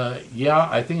 yeah,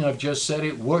 I think I've just said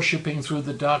it. Worshipping through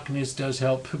the darkness does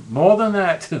help. More than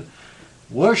that,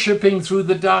 worshipping through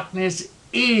the darkness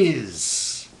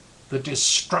is the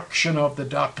destruction of the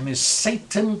darkness.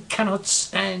 Satan cannot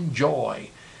stand joy.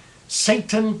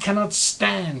 Satan cannot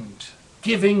stand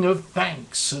giving of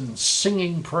thanks and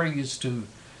singing praise to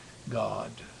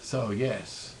God. So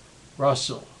yes,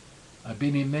 Russell, I've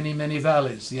been in many, many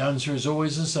valleys. The answer is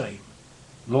always the same.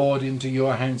 Lord, into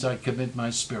your hands I commit my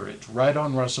spirit. Right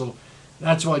on, Russell.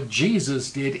 That's what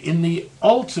Jesus did in the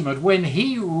ultimate, when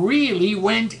he really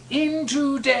went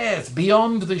into death,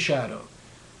 beyond the shadow.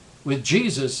 With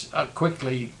Jesus,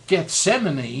 quickly,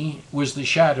 Gethsemane was the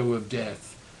shadow of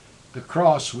death. The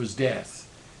cross was death.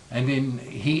 And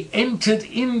he entered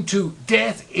into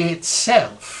death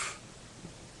itself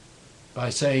by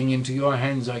saying, into your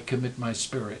hands I commit my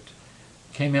spirit.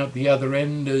 Came out the other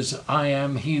end as I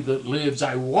am he that lives.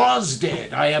 I was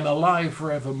dead. I am alive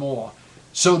forevermore.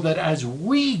 So that as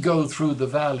we go through the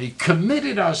valley,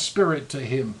 committed our spirit to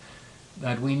him,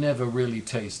 that we never really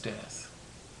taste death.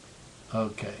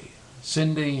 Okay.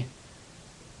 Cindy,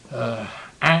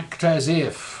 act as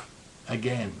if,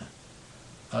 again.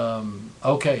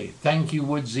 Okay, thank you,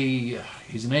 Woodsy.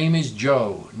 His name is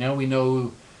Joe. Now we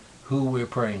know who we're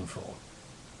praying for.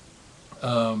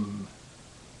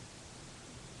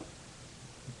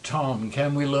 Tom,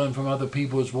 can we learn from other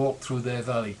people's walk through their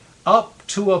valley? Up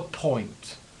to a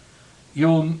point.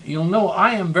 You'll know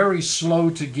I am very slow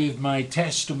to give my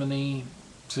testimony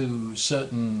to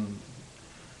certain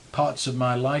parts of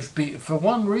my life. For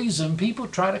one reason, people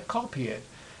try to copy it.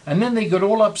 And then they got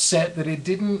all upset that it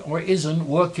didn't or isn't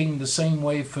working the same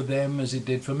way for them as it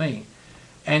did for me.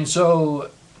 And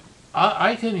so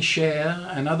I can share,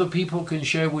 and other people can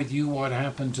share with you what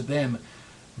happened to them,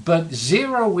 but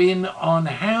zero in on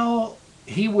how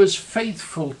he was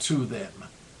faithful to them.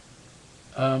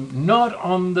 Not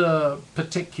on the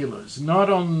particulars, not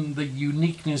on the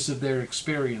uniqueness of their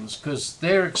experience, because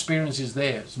their experience is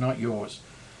theirs, not yours.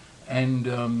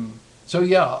 And so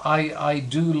yeah, I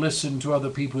do listen to other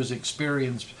people's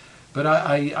experience, but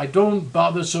I don't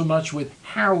bother so much with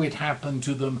how it happened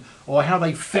to them or how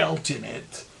they felt in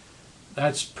it.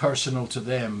 That's personal to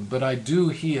them. But I do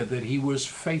hear that he was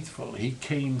faithful. He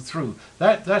came through.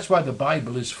 That's why the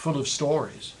Bible is full of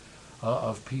stories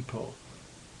of people.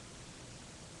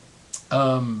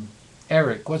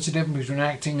 Eric, what's the difference between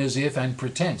acting as if and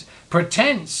pretense?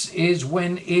 Pretense is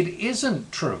when it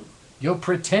isn't true. You're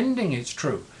pretending it's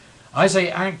true. I say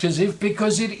act as if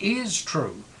because it is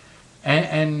true.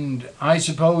 And I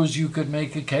suppose you could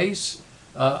make a case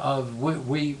of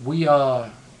we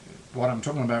are, what I'm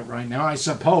talking about right now, I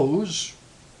suppose,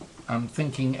 I'm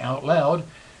thinking out loud,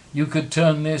 you could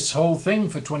turn this whole thing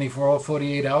for 24 or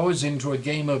 48 hours into a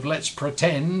game of let's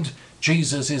pretend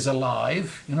Jesus is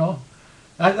alive, you know.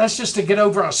 That's just to get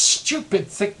over our stupid,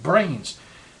 thick brains.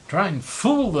 Try and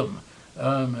fool them,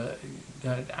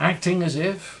 acting as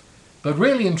if. But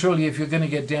really and truly, if you're going to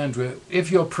get down to it,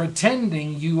 if you're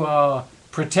pretending, you are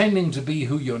pretending to be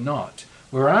who you're not.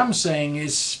 Where I'm saying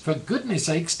is, for goodness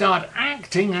sake, start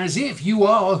acting as if you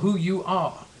are who you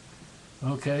are.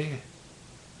 Okay?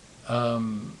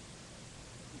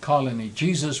 Colony.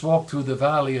 Jesus walked through the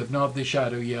valley of not the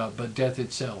shadow, yeah, but death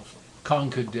itself.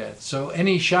 Conquered death. So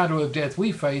any shadow of death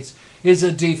we face is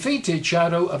a defeated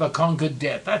shadow of a conquered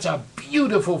death. That's a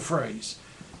beautiful phrase.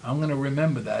 I'm going to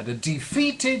remember that. A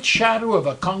defeated shadow of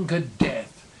a conquered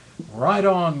death. Right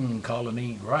on,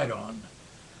 Colony, right on.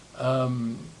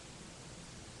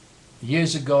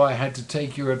 Years ago, I had to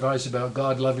take your advice about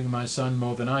God loving my son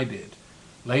more than I did.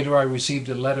 Later, I received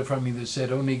a letter from you that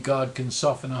said only God can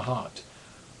soften a heart.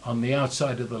 On the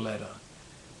outside of the letter.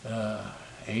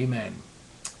 Amen.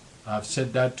 I've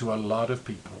said that to a lot of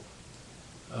people.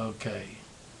 Okay.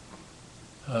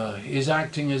 Is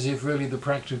acting as if really the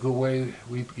practical way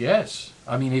we... Yes.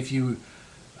 I mean, if you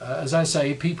As I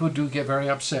say, people do get very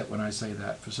upset when I say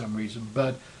that for some reason,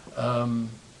 but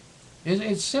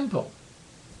it's simple.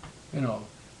 You know,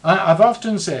 I've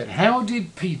often said, how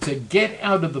did Peter get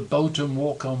out of the boat and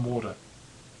walk on water?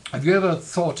 Have you ever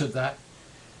thought of that?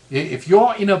 If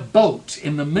you're in a boat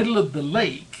in the middle of the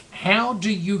lake, how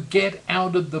do you get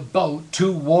out of the boat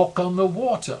to walk on the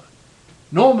water?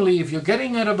 Normally, if you're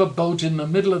getting out of a boat in the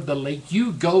middle of the lake,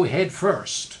 you go head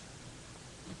first.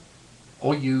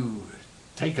 Or you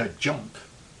take a jump.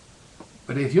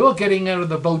 But if you're getting out of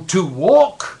the boat to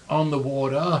walk on the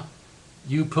water,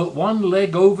 you put one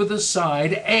leg over the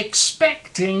side,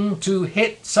 expecting to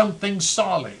hit something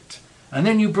solid. And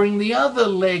then you bring the other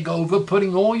leg over,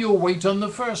 putting all your weight on the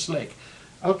first leg.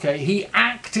 Okay, he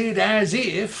acted as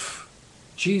if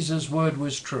Jesus' word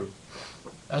was true.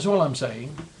 That's all I'm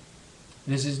saying.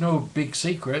 This is no big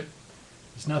secret.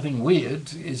 It's nothing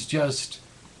weird. It's just,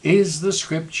 is the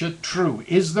scripture true?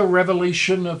 Is the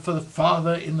revelation of the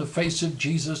Father in the face of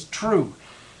Jesus true?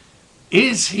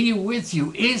 Is he with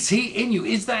you? Is he in you?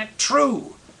 Is that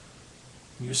true?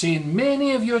 You see, in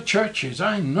many of your churches,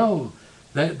 I know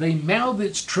that they mouth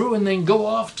it's true and then go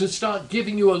off to start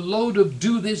giving you a load of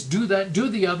do this, do that, do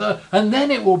the other, and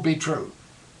then it will be true.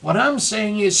 What I'm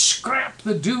saying is scrap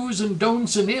the do's and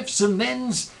don'ts and ifs and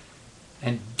thens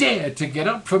and dare to get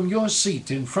up from your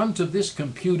seat in front of this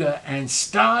computer and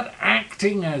start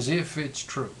acting as if it's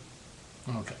true.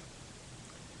 Okay.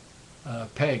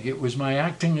 Peg, it was my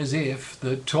acting as if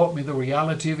that taught me the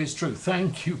reality of his truth.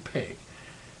 Thank you, Peg.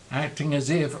 Acting as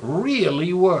if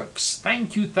really works.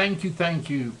 Thank you, thank you, thank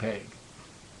you, Peg.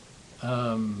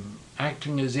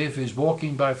 Acting as if is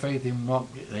walking by faith in what...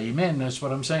 Amen, that's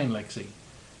what I'm saying, Lexi.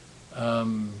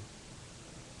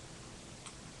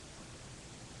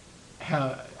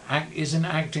 Isn't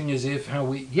acting as if how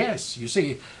we... Yes, you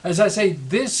see, as I say,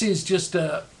 this is just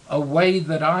a way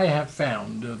that I have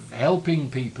found of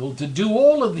helping people to do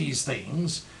all of these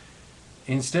things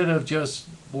instead of just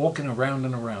walking around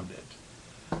and around it.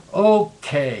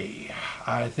 Okay,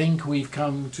 I think we've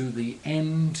come to the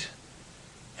end,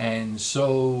 and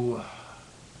so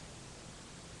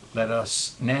let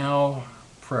us now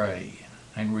pray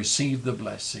and receive the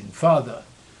blessing. Father,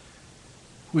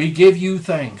 we give you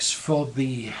thanks for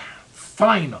the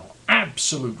final,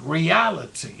 absolute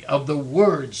reality of the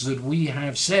words that we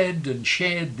have said and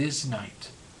shared this night.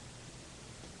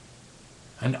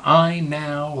 And I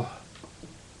now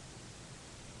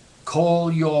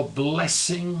call your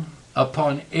blessing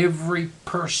upon every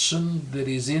person that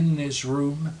is in this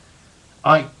room.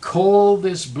 I call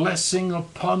this blessing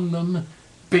upon them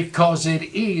because it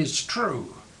is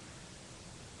true.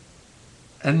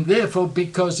 And therefore,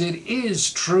 because it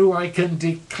is true, I can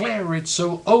declare it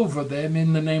so over them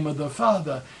in the name of the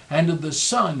Father, and of the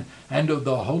Son, and of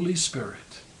the Holy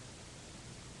Spirit,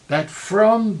 that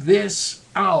from this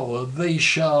hour they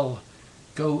shall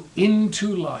go into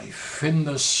life in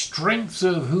the strength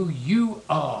of who you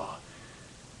are,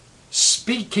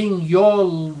 speaking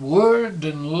your word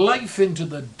and life into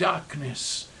the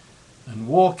darkness, and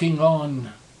walking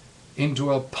on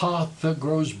into a path that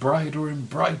grows brighter and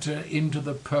brighter into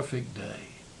the perfect day.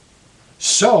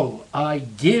 So I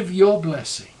give your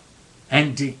blessing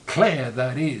and declare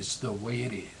that is the way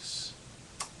it is.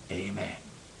 Amen.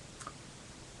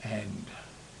 And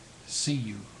see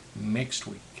you next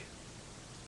week.